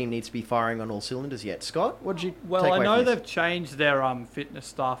or not the team needs to be firing on all cylinders yet. Scott, what did you take away from this? I know they've changed their fitness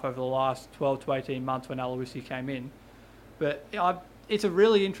staff over the last 12 to 18 months when Aloisi came in. But it's a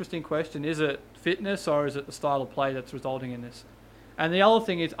really interesting question. Is it fitness or is it the style of play that's resulting in this? And the other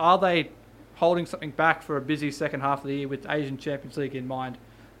thing is, are they holding something back for a busy second half of the year with Asian Champions League in mind?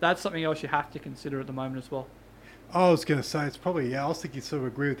 That's something else you have to consider at the moment as well. I was going to say it's probably, I was thinking sort of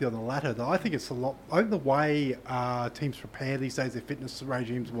agree with you on the latter, though. I think it's a lot, I think the way teams prepare these days, their fitness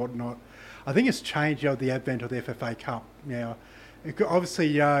regimes and whatnot, I think it's changed, with the advent of the FFA Cup.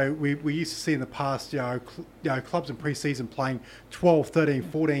 Obviously, we used to see in the past, clubs in pre-season playing 12, 13,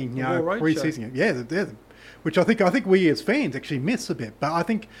 14, pre-season. They're which I think we as fans actually miss a bit. But I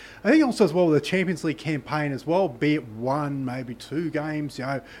think also as well the Champions League campaign as well, be it one, maybe two games,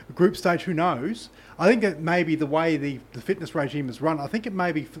 group stage, who knows? I think that maybe the way the fitness regime is run, I think it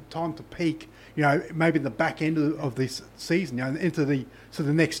may be time to peak, maybe the back end of this season, into the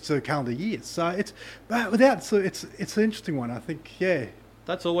next calendar year. So it's an interesting one. I think,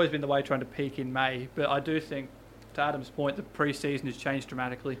 that's always been the way, trying to peak in May. But I do think, to Adam's point, the pre-season has changed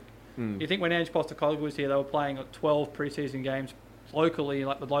dramatically. You think when Ange Postecoglou was here, they were playing 12 pre-season games locally,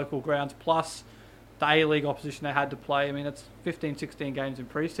 like the local grounds, plus the A-League opposition they had to play. I mean, it's 15, 16 games in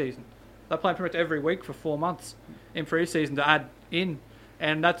pre-season. They're playing pretty much every week for 4 months in pre-season to add in.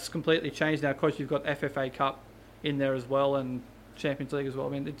 And that's completely changed now because you've got FFA Cup in there as well and Champions League as well. I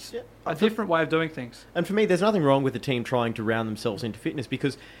mean, it's a different way of doing things. And for me, there's nothing wrong with the team trying to round themselves into fitness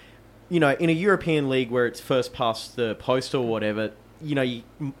because, in a European league where it's first past the post or whatever, you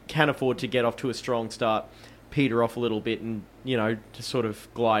can afford to get off to a strong start, peter off a little bit and, to sort of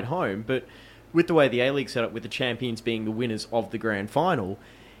glide home. But with the way the A-League set up, with the champions being the winners of the grand final,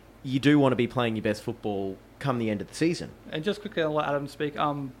 you do want to be playing your best football come the end of the season. And just quickly, I'll let Adam speak.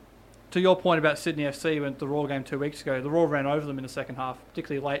 To your point about Sydney FC, when the Raw game 2 weeks ago, the Raw ran over them in the second half,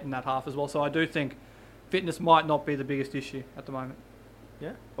 particularly late in that half as well. So I do think fitness might not be the biggest issue at the moment.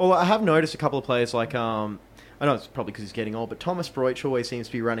 Yeah. Well, I have noticed a couple of players like... I know it's probably because he's getting old, but Thomas Broich always seems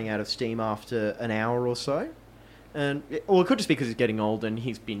to be running out of steam after an hour or so. It could just be because he's getting old and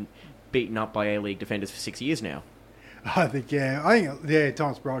he's been beaten up by A-League defenders for 6 years now. I think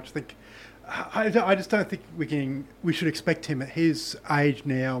Thomas Broich. I just don't think we should expect him at his age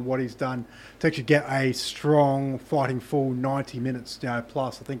now and what he's done to actually get a strong fighting full 90 minutes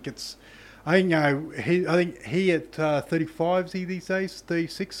plus. I think he at 35 is he these days,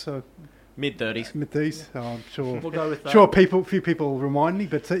 36. So Mid-30s. I'm sure. We'll go with that. Sure, few people remind me,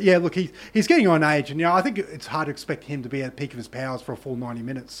 but look, he's getting on age, and I think it's hard to expect him to be at the peak of his powers for a full 90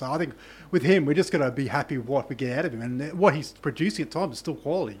 minutes. So I think with him, we're just going to be happy with what we get out of him, and what he's producing at times is still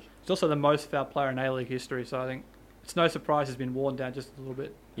quality. He's also the most foul player in A-League history, so I think it's no surprise he's been worn down just a little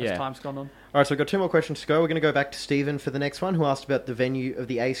bit as time's gone on. All right, so we've got 2 more questions to go. We're going to go back to Stephen for the next one, who asked about the venue of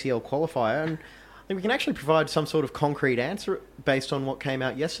the ACL qualifier, and I think we can actually provide some sort of concrete answer based on what came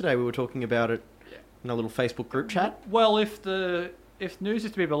out yesterday. We were talking about it in a little Facebook group chat. Well, if news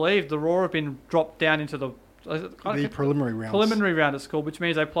is to be believed, the Raw have been dropped down into the preliminary round. Preliminary round it's called, which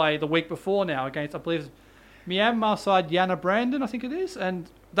means they play the week before now against, I believe, Myanmar side Yana Brandon, I think it is, and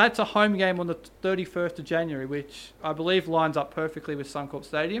that's a home game on the 31st of January, which I believe lines up perfectly with Suncorp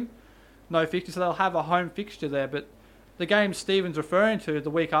Stadium. No fixture, so they'll have a home fixture there, but the game Stephen's referring to, the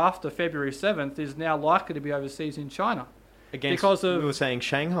week after, February 7th, is now likely to be overseas in China. Because we were saying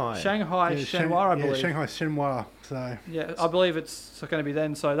Shanghai. Shenhua, I believe. Shanghai Shenhua. So yeah, I believe it's going to be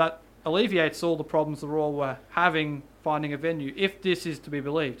then. So that alleviates all the problems the Raw were having finding a venue, if this is to be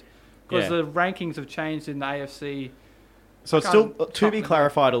believed. Because the rankings have changed in the AFC. So it's still to be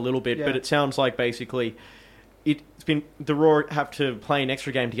clarified a little bit, but it sounds like basically it's been the Raw have to play an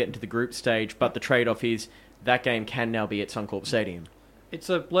extra game to get into the group stage, but the trade-off is that game can now be at Suncorp Stadium. It's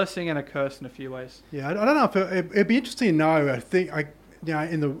a blessing and a curse in a few ways. Yeah, I don't know if it'd be interesting to know. I think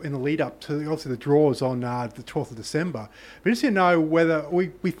in the lead up to obviously the draws on the 12th of December, but interesting to know whether we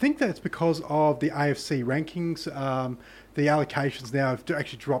think that it's because of the AFC rankings. The allocations now have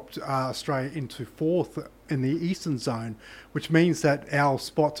actually dropped Australia into 4th in the Eastern Zone, which means that our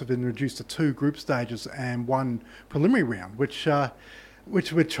spots have been reduced to 2 group stages and 1 preliminary round,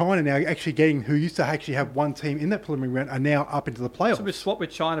 which with China now actually getting, who used to actually have 1 team in that preliminary round, are now up into the playoffs. So we swapped with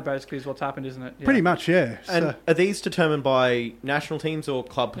China basically is what's happened, isn't it? Yeah. Pretty much, yeah. And are these determined by national teams or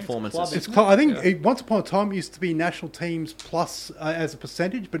club performances? I think once upon a time it used to be national teams plus as a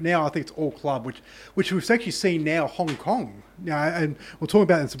percentage, but now I think it's all club, which we've actually seen now Hong Kong, and we'll talk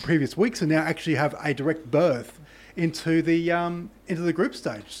about it in some previous weeks, and now actually have a direct berth into the group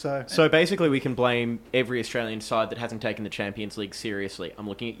stage. So basically, we can blame every Australian side that hasn't taken the Champions League seriously. I'm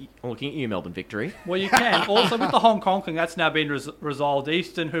looking at you, Melbourne Victory. Well, you can. Also, with the Hong Kong thing, that's now been resolved.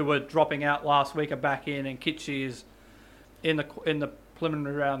 Eastern, who were dropping out last week, are back in, and Kitchee is in the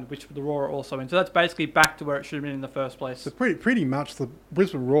preliminary round, which the Roar are also in. So that's basically back to where it should have been in the first place. So pretty much the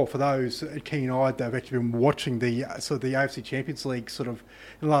Brisbane Roar, for those keen-eyed, they've actually been watching the sort of the AFC Champions League sort of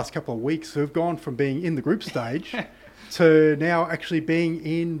in the last couple of weeks. So have gone from being in the group stage to now actually being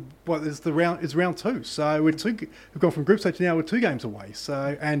in what is round 2. So we've gone from group stage to now we're 2 games away.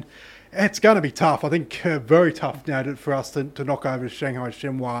 So and it's going to be tough. I think very tough now for us to knock over Shanghai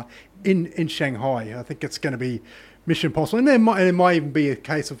Shenhua in Shanghai. I think it's going to be mission impossible, and it might even be a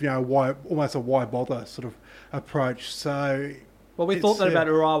case of almost a why bother sort of approach. So, well, we thought that about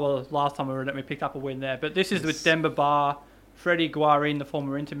Urawa last time we were in it. We picked up a win there, but this is with Demba Ba, Freddie Guarin, the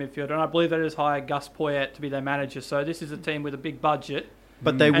former Inter midfielder, and I believe that has hired Gus Poyet to be their manager. So this is a team with a big budget.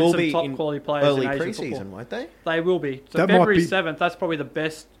 But they will be top in quality players early in Asian pre-season, football. won't they? They will be. So That February might be- 7th, that's probably the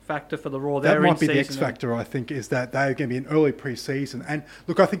best factor for the Raw. that They're might in be the season X factor, I think, is that they're going to be an early pre-season. And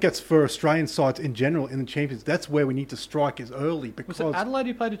look, I think that's for Australian sides in general in the Champions. That's where we need to strike is early because Was it Adelaide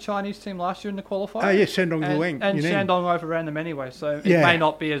who played a Chinese team last year in the qualifier? yeah, Shandong Lueng. And Yunnan. Shandong overran them anyway, so it Yeah. may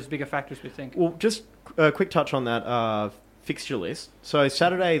not be as big a factor as we think. Well, just a quick touch on that fixture list. So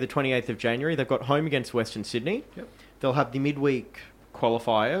Saturday, the 28th of January, they've got home against Western Sydney. Yep. They'll have the midweek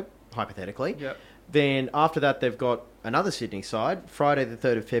qualifier, hypothetically. Yep. Then after that, they've got another Sydney side, Friday the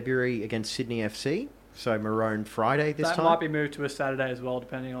 3rd of February against Sydney FC. So Maroon Friday this that time. might be moved to a Saturday as well,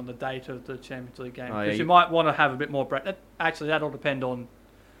 depending on the date of the Champions League game. Oh, Because yeah, you might want to have a bit more breadth. Actually, that'll depend on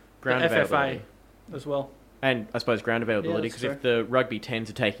ground the FFA availability. as well. And I suppose ground availability, Yeah, because that's if the Rugby 10s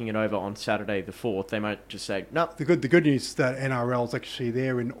are taking it over on Saturday the 4th, they might just say, no. The good news is that NRL is actually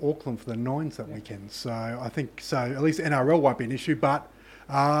there in Auckland for the Nines that weekend. So I think at least NRL won't be an issue. But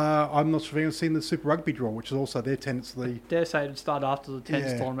I'm not sure if anyone's seen the Super Rugby draw, which is also their tendency. Dare say it'd start after the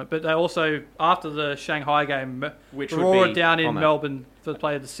tennis Yeah. tournament, but they also after the Shanghai game, Which the would Roar be are down in on that. Melbourne for the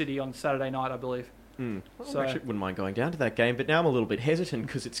play of the city on Saturday night, I believe. I So actually wouldn't mind going down to that game, but now I'm a little bit hesitant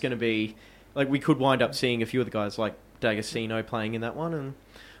because it's going to be like we could wind up seeing a few of the guys like D'Agostino playing in that one, and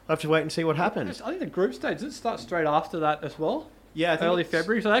I'll have to wait and see what happens. I think the group stage does it start straight after that as well, Yeah, I think early it's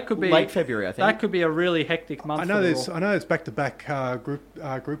February. So that could be late February. I think That could be a really hectic month. I know for the there's Roar. back-to-back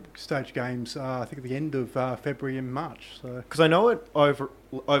group stage games. I think at the end of February and March. So because I know it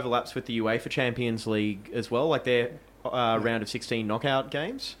overlaps with the UEFA Champions League as well, like their round of 16 knockout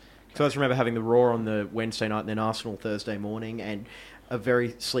games. So I just remember having the Raw on the Wednesday night and then Arsenal Thursday morning and a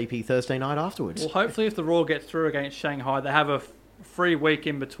very sleepy Thursday night afterwards. Well, hopefully, if the Raw gets through against Shanghai, they have a free week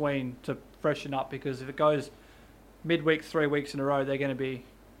in between to freshen up. Because if it goes midweek, 3 weeks in a row, they're going to be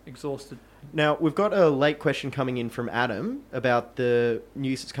exhausted. Now, we've got a late question coming in from Adam about the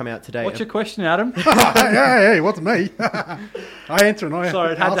news that's come out today. What's your question, Adam? hey, what's me? I answer and I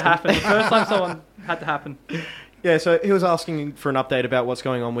Sorry, it had to ask happen. The first time someone had to happen. Yeah, so he was asking for an update about what's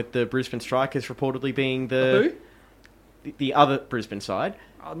going on with the Brisbane Strikers reportedly being Who? the other Brisbane side,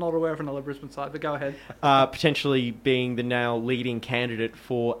 I'm not aware of another Brisbane side, but go ahead. potentially being the now leading candidate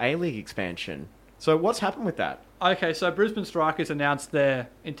for A-League expansion. So what's happened with that? Okay, so Brisbane Strikers announced their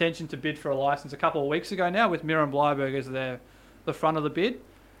intention to bid for a licence a couple of weeks ago now, with Miriam Bleiberg as the front of the bid.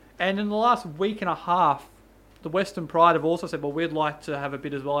 And in the last week and a half, the Western Pride have also said, well, we'd like to have a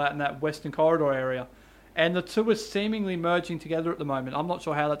bid as well out in that Western Corridor area. And the two are seemingly merging together at the moment. I'm not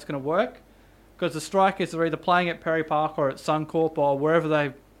sure how that's going to work, because the Strikers are either playing at Perry Park or at Suncorp or wherever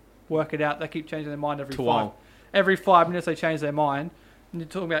they work it out. They keep changing their mind every 5 minutes. They change their mind. And you're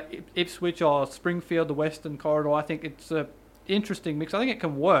talking about Ipswich or Springfield, the Western Corridor. I think it's an interesting mix. I think it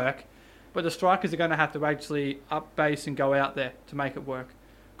can work, but the Strikers are going to have to actually up base and go out there to make it work.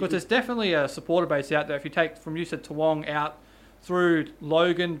 Because there's definitely a supporter base out there. If you take from you said Toowong out through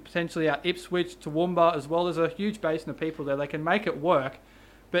Logan, potentially out Ipswich, Toowoomba as well, there's a huge basin of people there. They can make it work,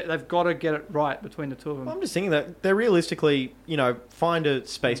 but they've got to get it right between the two of them. I'm just thinking that they're realistically, find a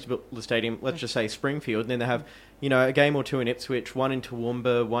space to build the stadium, let's just say Springfield, and then they have, a game or two in Ipswich, one in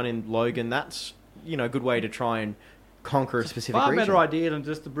Toowoomba, one in Logan. That's, a good way to try and conquer a specific Far region. better idea than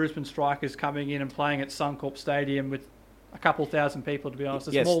just the Brisbane Strikers coming in and playing at Suncorp Stadium with a couple thousand people, to be honest.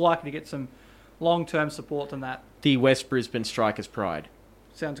 It's Yes. more likely to get some long-term support than that. The West Brisbane Strikers pride.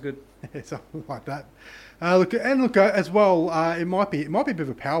 Sounds good. something like that. Look as well. It might be a bit of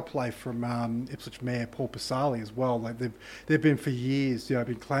a power play from Ipswich Mayor Paul Pasali as well. Like they've been for years,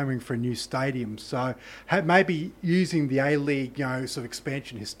 been clamouring for a new stadium. So maybe using the A-League, sort of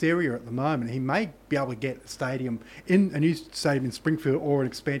expansion hysteria at the moment, he may be able to get a new stadium in Springfield or an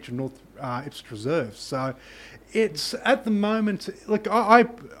expansion North Ipswich Reserve. So it's at the moment. Look,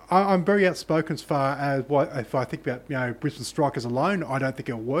 I'm very outspoken as far as if I think about Brisbane Strikers alone. I don't think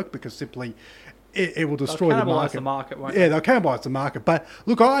it'll work because simply it will destroy the market. The market, won't Yeah, they'll cannibalise the market. But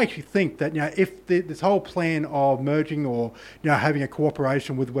look, I actually think that if this whole plan of merging or having a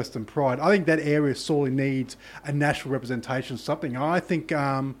cooperation with Western Pride, I think that area sorely needs a national representation. Something I think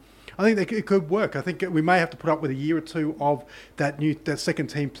that it could work. I think we may have to put up with a year or two of that second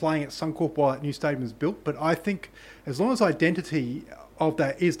team playing at Suncorp while that new stadium is built. But I think as long as identity of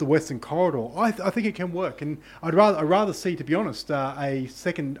that is the Western Corridor, I think it can work. And I'd rather see, to be honest, a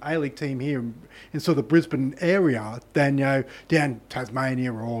second A-League team here in sort of the Brisbane area than down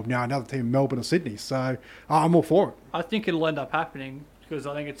Tasmania or another team in Melbourne or Sydney. So I'm all for it. I think it'll end up happening because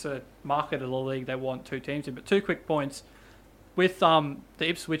I think it's a market of the league. They want two teams in. But 2 quick points. With the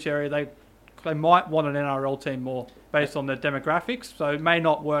Ipswich area, they might want an NRL team more based on their demographics, so it may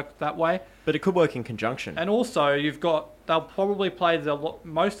not work that way. But it could work in conjunction. And also, they'll probably play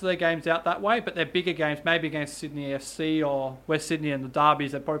most of their games out that way, but their bigger games, maybe against Sydney FC or West Sydney and the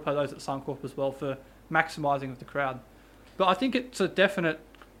derbies, they'll probably play those at Suncorp as well for maximising of the crowd. But I think it's a definite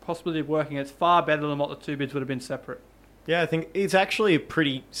possibility of working. It's far better than what the two bids would have been separate. Yeah, I think it's actually a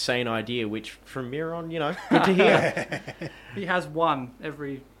pretty sane idea, which from Miron, good to hear. He has one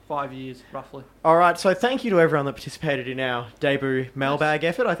every 5 years, roughly. All right, so thank you to everyone that participated in our debut mailbag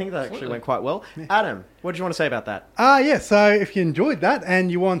effort. I think that actually went quite well. Adam, what did you want to say about that? So if you enjoyed that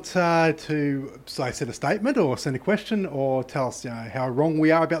and you want to send a statement or send a question or tell us how wrong we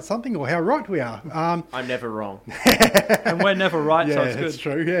are about something or how right we are. I'm never wrong. And we're never right, so it's good. That's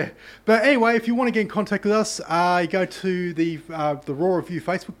true, yeah. But anyway, if you want to get in contact with us, you go to the Raw Review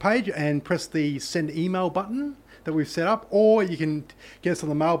Facebook page and press the send email button that we've set up, or you can get us on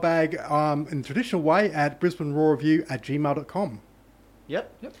the mailbag in the traditional way at brisbanerawreview@gmail.com.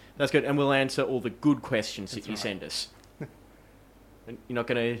 Yep. That's good. And we'll answer all the good questions that you send us. And you're not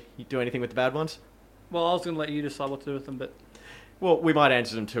going to do anything with the bad ones? Well, I was going to let you decide what to do with them, but... Well, we might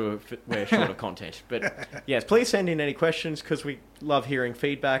answer them too if we're short of content. But yes, please send in any questions because we love hearing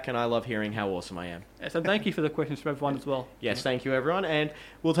feedback and I love hearing how awesome I am. Yes, and thank you for the questions from everyone as well. Yes, thank you everyone. And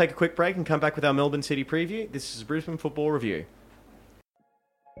we'll take a quick break and come back with our Melbourne City preview. This is Brisbane Football Review.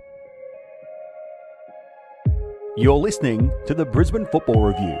 You're listening to the Brisbane Football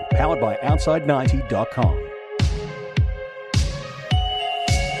Review, powered by Outside90.com.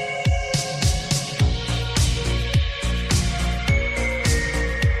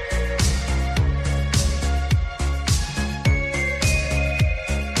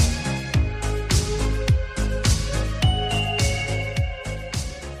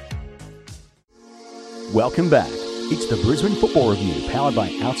 Welcome back. It's the Brisbane Football Review, powered by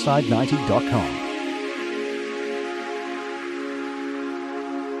Outside90.com.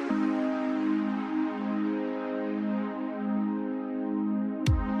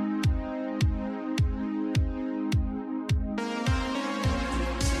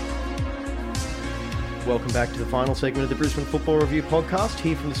 Welcome back to the final segment of the Brisbane Football Review podcast,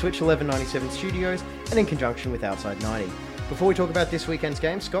 here from the Switch 1197 studios and in conjunction with Outside 90. Before we talk about this weekend's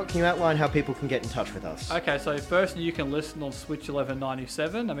game, Scott, can you outline how people can get in touch with us? Okay, so firstly, you can listen on Switch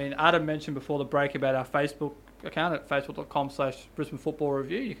 1197. I mean, Adam mentioned before the break about our Facebook account at facebook.com/Brisbane Football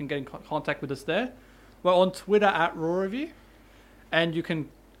Review. You can get in contact with us there. We're on Twitter at Raw Review, and you can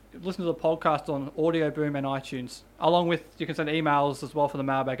listen to the podcast on Audio Boom and iTunes. Along with, you can send emails as well for the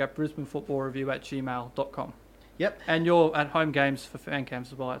mailbag at brisbanefootballreview@gmail.com. Yep. And you're at home games for fan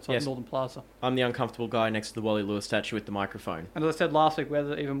cams as well outside Northern Plaza. I'm the uncomfortable guy next to the Wally Lewis statue with the microphone. And as I said last week, we're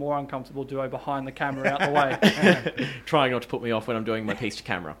the even more uncomfortable duo behind the camera out the way. Trying not to put me off when I'm doing my piece to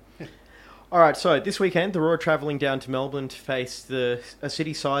camera. All right, so this weekend, the Roar are travelling down to Melbourne to face a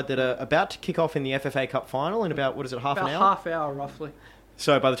City side that are about to kick off in the FFA Cup final in about, half an hour? Half hour, roughly.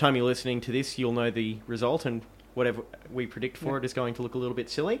 So by the time you're listening to this, you'll know the result, and whatever we predict for it is going to look a little bit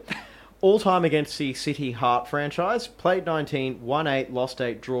silly. All time against the City Heart franchise. Played 19, won 8, lost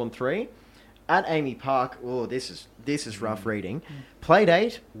 8, drawn 3. At Amy Park, this is rough reading. Played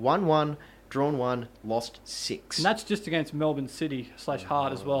 8, won 1, drawn 1, lost 6. And that's just against Melbourne City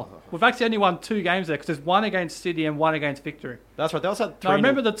 /Heart as well. We've actually only won 2 games there because there's one against City and one against Victory. That's right. They also had 3-0. Now, I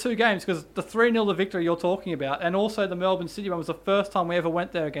remember the 2 games because the 3-0 the Victory you're talking about, and also the Melbourne City one was the first time we ever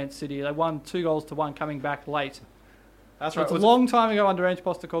went there against City. They won 2-1 coming back late. That's right. It's a long time ago under Ange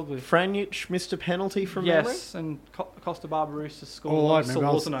Postecoglou. Franjic missed a penalty from memory? Yes, and Costa Barbarousse scored. Oh, I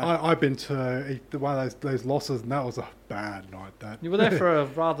remember. I've been to one of those losses, and that was a bad night. That you were there for a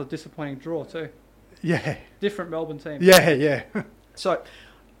rather disappointing draw too. Yeah. Different Melbourne team. Yeah. So,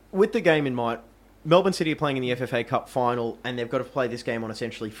 with the game in mind, Melbourne City are playing in the FFA Cup final, and they've got to play this game on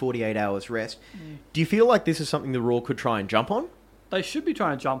essentially 48 hours rest. Do you feel like this is something the Raw could try and jump on? They should be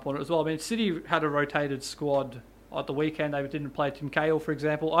trying to jump on it as well. I mean, City had a rotated squad At the weekend, they didn't play Tim Cahill, for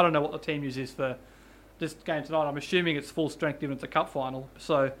example. I don't know what the team use is for this game tonight. I'm assuming it's full strength given it's a cup final.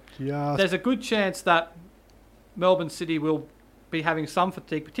 So there's a good chance that Melbourne City will be having some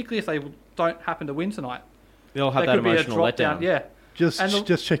fatigue, particularly if they don't happen to win tonight. They'll have that emotional letdown. Yeah.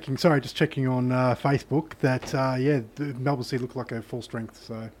 Just checking on Facebook that the Melbourne City look like a full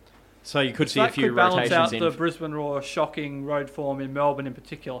strength. So you could see a few rotations balance out in. the Brisbane Roar shocking road form in Melbourne in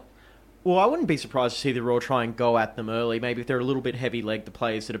particular. Well, I wouldn't be surprised to see the Roar try and go at them early. Maybe if they're a little bit heavy-legged, the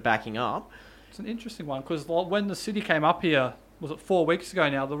players that are backing up. It's an interesting one because when the City came up here, was it 4 weeks ago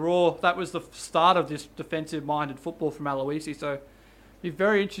now, the Roar, that was the start of this defensive-minded football from Aloisi. So it'd be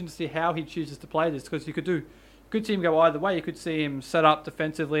very interesting to see how he chooses to play this because you could see him go either way. You could see him set up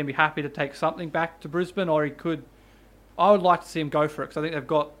defensively and be happy to take something back to Brisbane, or I would like to see him go for it because I think they've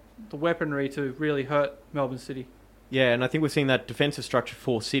got the weaponry to really hurt Melbourne City. Yeah, and I think we've seen that defensive structure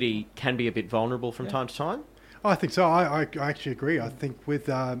for City can be a bit vulnerable from time to time. I think so. I actually agree. I think with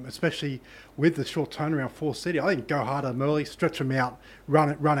especially with the short turnaround for City, I think go hard at them early, stretch them out, run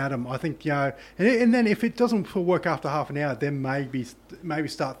at them. I think and then if it doesn't work after half an hour, then maybe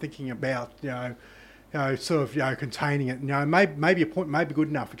start thinking about containing it. Maybe a point may be good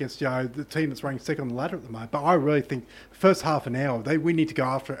enough against the team that's running second on the ladder at the moment. But I really think first half an hour we need to go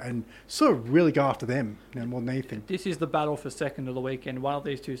after it and sort of really go after them more than anything. This is the battle for second of the weekend. One of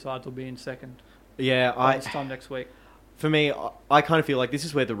these two sides will be in second. Yeah, this time next week. For me, I kind of feel like this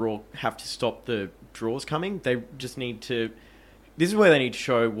is where the Raw have to stop the draws coming. They just need to. This is where they need to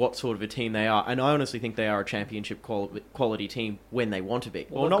show what sort of a team they are, and I honestly think they are a championship quality team when they want to be.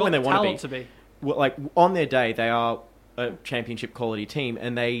 Well, not when they want to be. Well, like on their day, they are a championship quality team,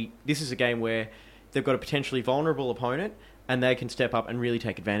 and this is a game where they've got a potentially vulnerable opponent, and they can step up and really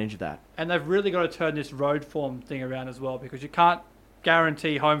take advantage of that. And they've really got to turn this road form thing around as well, because you can't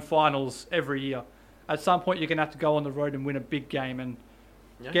guarantee home finals every year. At some point, you're going to have to go on the road and win a big game, and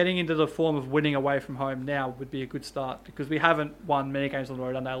getting into the form of winning away from home now would be a good start, because we haven't won many games on the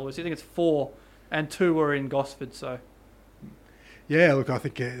road under Aloisi. I think it's 4, and 2 were in Gosford, so... Yeah, look, I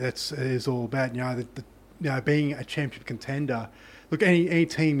think it is all about being a championship contender. Look, any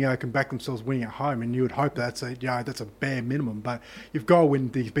team can back themselves winning at home, and you would hope that's a bare minimum. But you've got to win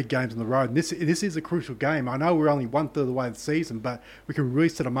these big games on the road. And this is a crucial game. I know we're only 1/3 of the way of the season, but we can really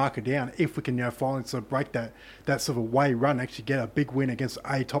set a marker down if we can finally sort of break that sort of away run, actually get a big win against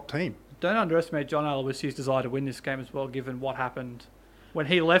a top team. Don't underestimate John Aloisi's desire to win this game as well, given what happened when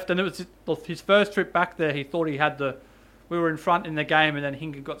he left, and it was his first trip back there. He thought he had we were in front in the game, and then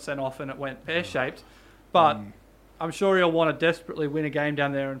Hinga got sent off and it went pear-shaped. But I'm sure he'll want to desperately win a game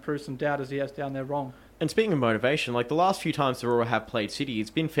down there and prove some doubt as he has down there wrong. And speaking of motivation, like the last few times the Roar have played City, it's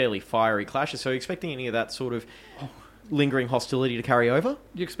been fairly fiery clashes. So are you expecting any of that sort of lingering hostility to carry over?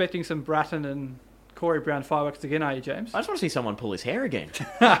 You expecting some Bratton and Corey Brown fireworks again, are you, James? I just want to see someone pull his hair again.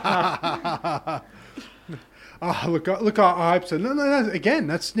 Oh, look! I hope so. No. Again,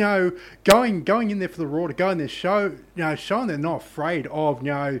 that's going in there for the Raw to go in there, showing they're not afraid of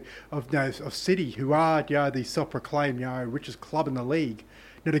of City, who are the self-proclaimed richest club in the league.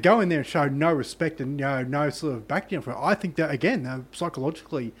 To go in there and show no respect and no sort of back down for it. I think that again,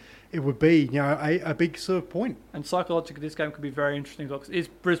 psychologically, it would be a big sort of point. And psychologically, this game could be very interesting because it's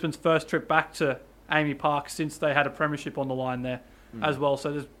Brisbane's first trip back to Amy Park since they had a premiership on the line there as well.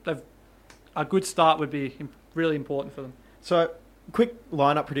 So a good start would be really important for them. So, quick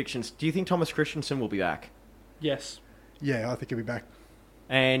lineup predictions. Do you think Thomas Christensen will be back? Yes. Yeah, I think he'll be back.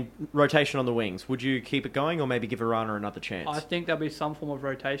 And rotation on the wings. Would you keep it going or maybe give Arana another chance? I think there'll be some form of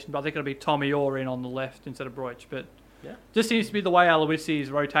rotation, but I think it'll be Tommy Orr in on the left instead of Broich. But just seems to be the way Aloisi is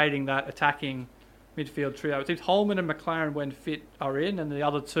rotating that attacking midfield trio. It seems Holman and McLaren, when fit, are in, and the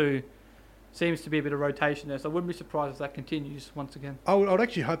other two seems to be a bit of rotation there, so I wouldn't be surprised if that continues once again. I would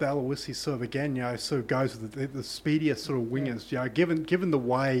actually hope that Aloisi sort of again, sort of goes with the speedier sort of wingers. Given the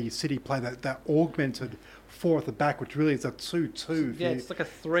way City play that augmented 4 at the back, which really is a 2-2. Yeah, it's like a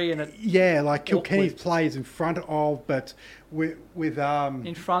 3 and a... Yeah, like Kilkenny plays in front of, but with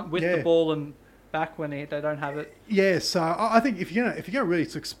in front with the ball and back when they don't have it. Yeah, so I think if you're gonna really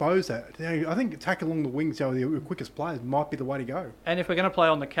expose that, I think attack along the wings, the quickest players might be the way to go. And if we're going to play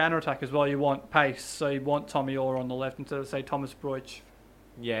on the counter attack as well, you want pace, so you want Tommy Orr on the left instead of say Thomas Broich.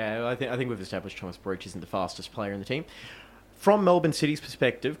 Yeah, I think we've established Thomas Broich isn't the fastest player in the team. From Melbourne City's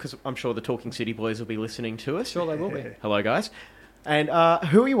perspective, because I'm sure the Talking City boys will be listening to us. Sure, they will be. Hello, guys. And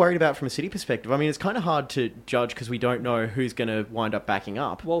who are you worried about from a City perspective? I mean, it's kind of hard to judge because we don't know who's going to wind up backing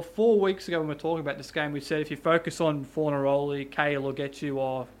up. Well, 4 weeks ago when we were talking about this game, we said if you focus on Fornaroli, Cahill will get you,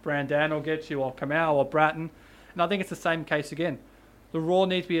 or Brandan will get you, or Kamau or Bratton. And I think it's the same case again. the Raw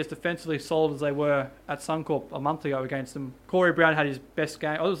need to be as defensively solid as they were at Suncorp a month ago against them. Corey Brown had his best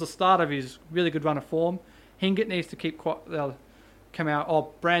game. It was the start of his really good run of form. Hingett needs to keep come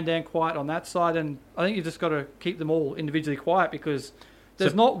out. Brandan quiet on that side, and I think you just got to keep them all individually quiet because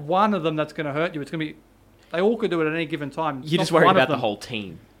there's not one of them that's going to hurt you. It's going to be they all could do it at any given time. You're just worried about the whole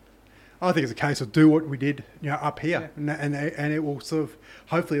team. I think it's a case of do what we did, up here, and it will sort of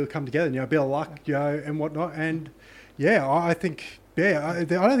hopefully it'll come together. A bit of luck, and whatnot. And I think I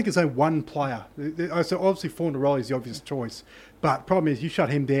don't think it's only one player. So obviously Fornarelli is the obvious choice, but problem is you shut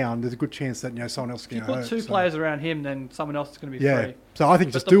him down. There's a good chance that someone else can. If you put two players around him, then someone else is going to be free. So I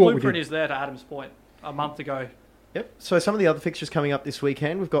think just do what we did. The blueprint is there. To Adam's point, a month ago. Yep. So some of the other fixtures coming up this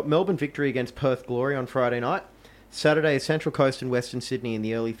weekend, we've got Melbourne Victory against Perth Glory on Friday night. Saturday is Central Coast and Western Sydney in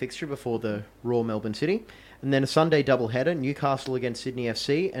the early fixture before the Raw Melbourne City. And then a Sunday doubleheader, Newcastle against Sydney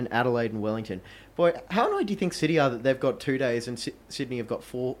FC and Adelaide and Wellington. Boy, how annoyed do you think City are that they've got 2 days and Sydney have got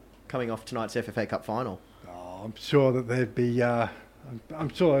 4 coming off tonight's FFA Cup final? Oh, I'm sure that they'd be... I'm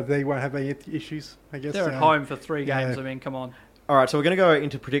sure they won't have any issues, I guess. They're at home for 3 games. I mean, come on. All right, so we're going to go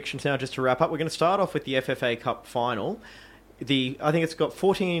into predictions now just to wrap up. We're going to start off with the FFA Cup final. I think it's got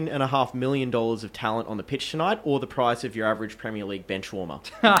 $14.5 million of talent on the pitch tonight, or the price of your average Premier League bench warmer.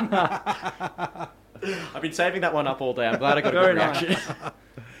 I've been saving that one up all day. I'm glad I got a good reaction.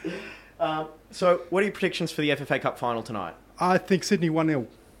 So, what are your predictions for the FFA Cup final tonight? I think Sydney 1-0.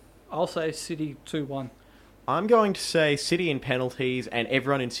 I'll say City 2-1. I'm going to say City in penalties, and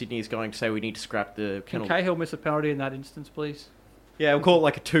everyone in Sydney is going to say we need to scrap the penalty. Can Cahill miss a penalty in that instance, please? Yeah, we'll call it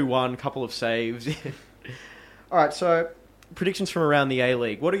like a 2-1, couple of saves. All right, so... predictions from around the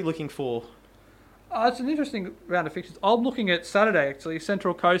A-League. What are you looking for? It's an interesting round of fixtures. I'm looking at Saturday, actually,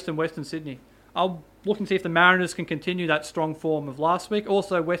 Central Coast and Western Sydney. I'll look and see if the Mariners can continue that strong form of last week.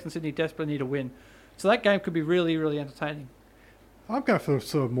 Also, Western Sydney desperately need a win. So that game could be really, really entertaining. I'm going for a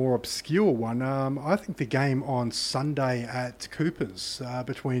sort of more obscure one. I think the game on Sunday at Coopers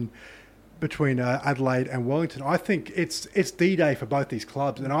between Adelaide and Wellington, I think it's D-Day for both these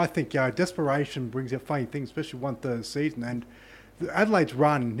clubs, and I think desperation brings out funny things, especially 1/3 of the season. And Adelaide's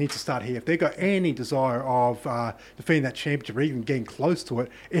run needs to start here. If they've got any desire of defending that championship or even getting close to it,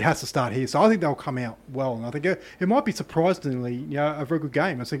 it has to start here. So I think they'll come out well, and I think it might be surprisingly a very good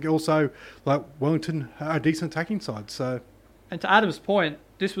game. I think also like Wellington are a decent attacking side. So, and to Adam's point,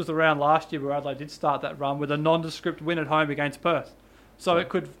 this was the round last year where Adelaide did start that run with a nondescript win at home against Perth. So it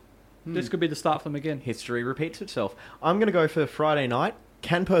could. This could be the start for them again. History repeats itself. I'm going to go for Friday night.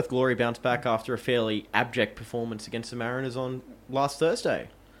 Can Perth Glory bounce back after a fairly abject performance against the Mariners on last Thursday?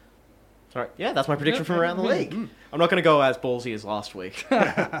 Sorry, that's my prediction from around the league. I'm not going to go as ballsy as last week.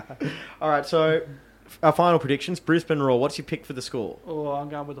 All right, so our final predictions. Brisbane Roar, what's your pick for the score? Oh, I'm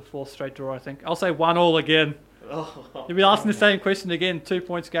going with a 4th straight draw, I think. I'll say 1-1 again. You'll be asking the same question again. 2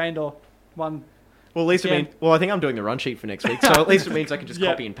 points gained or 1... Well, at least it means... Well, I think I'm doing the run sheet for next week, so at least it means I can just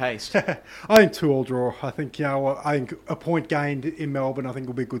copy and paste. I think 2-2 draw. I think I think a point gained in Melbourne, I think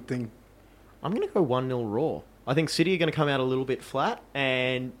will be a good thing. I'm going to go 1-0 Raw. I think City are going to come out a little bit flat,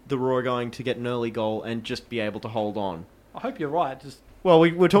 and the Raw are going to get an early goal and just be able to hold on. I hope you're right. Well,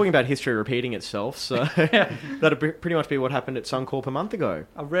 we're talking about history repeating itself, so that'll pretty much be what happened at Suncorp a month ago.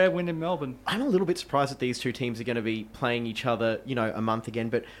 A rare win in Melbourne. I'm a little bit surprised that these two teams are going to be playing each other, a month again,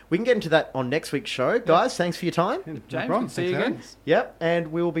 but we can get into that on next week's show. Guys, thanks for your time. James, no see you again. Yep,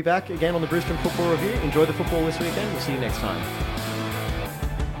 and we will be back again on the Brisbane Football Review. Enjoy the football this weekend. We'll see you next time.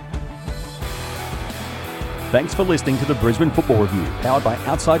 Thanks for listening to the Brisbane Football Review, powered by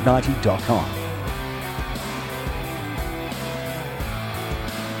Outside90.com.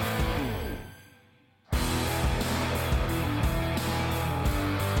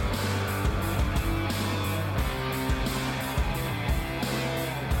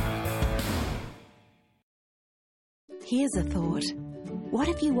 Here's a thought. What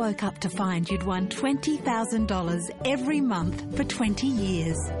if you woke up to find you'd won $20,000 every month for 20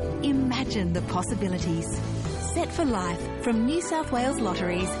 years? Imagine the possibilities. Set for life from New South Wales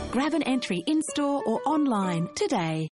Lotteries. Grab an entry in-store or online today.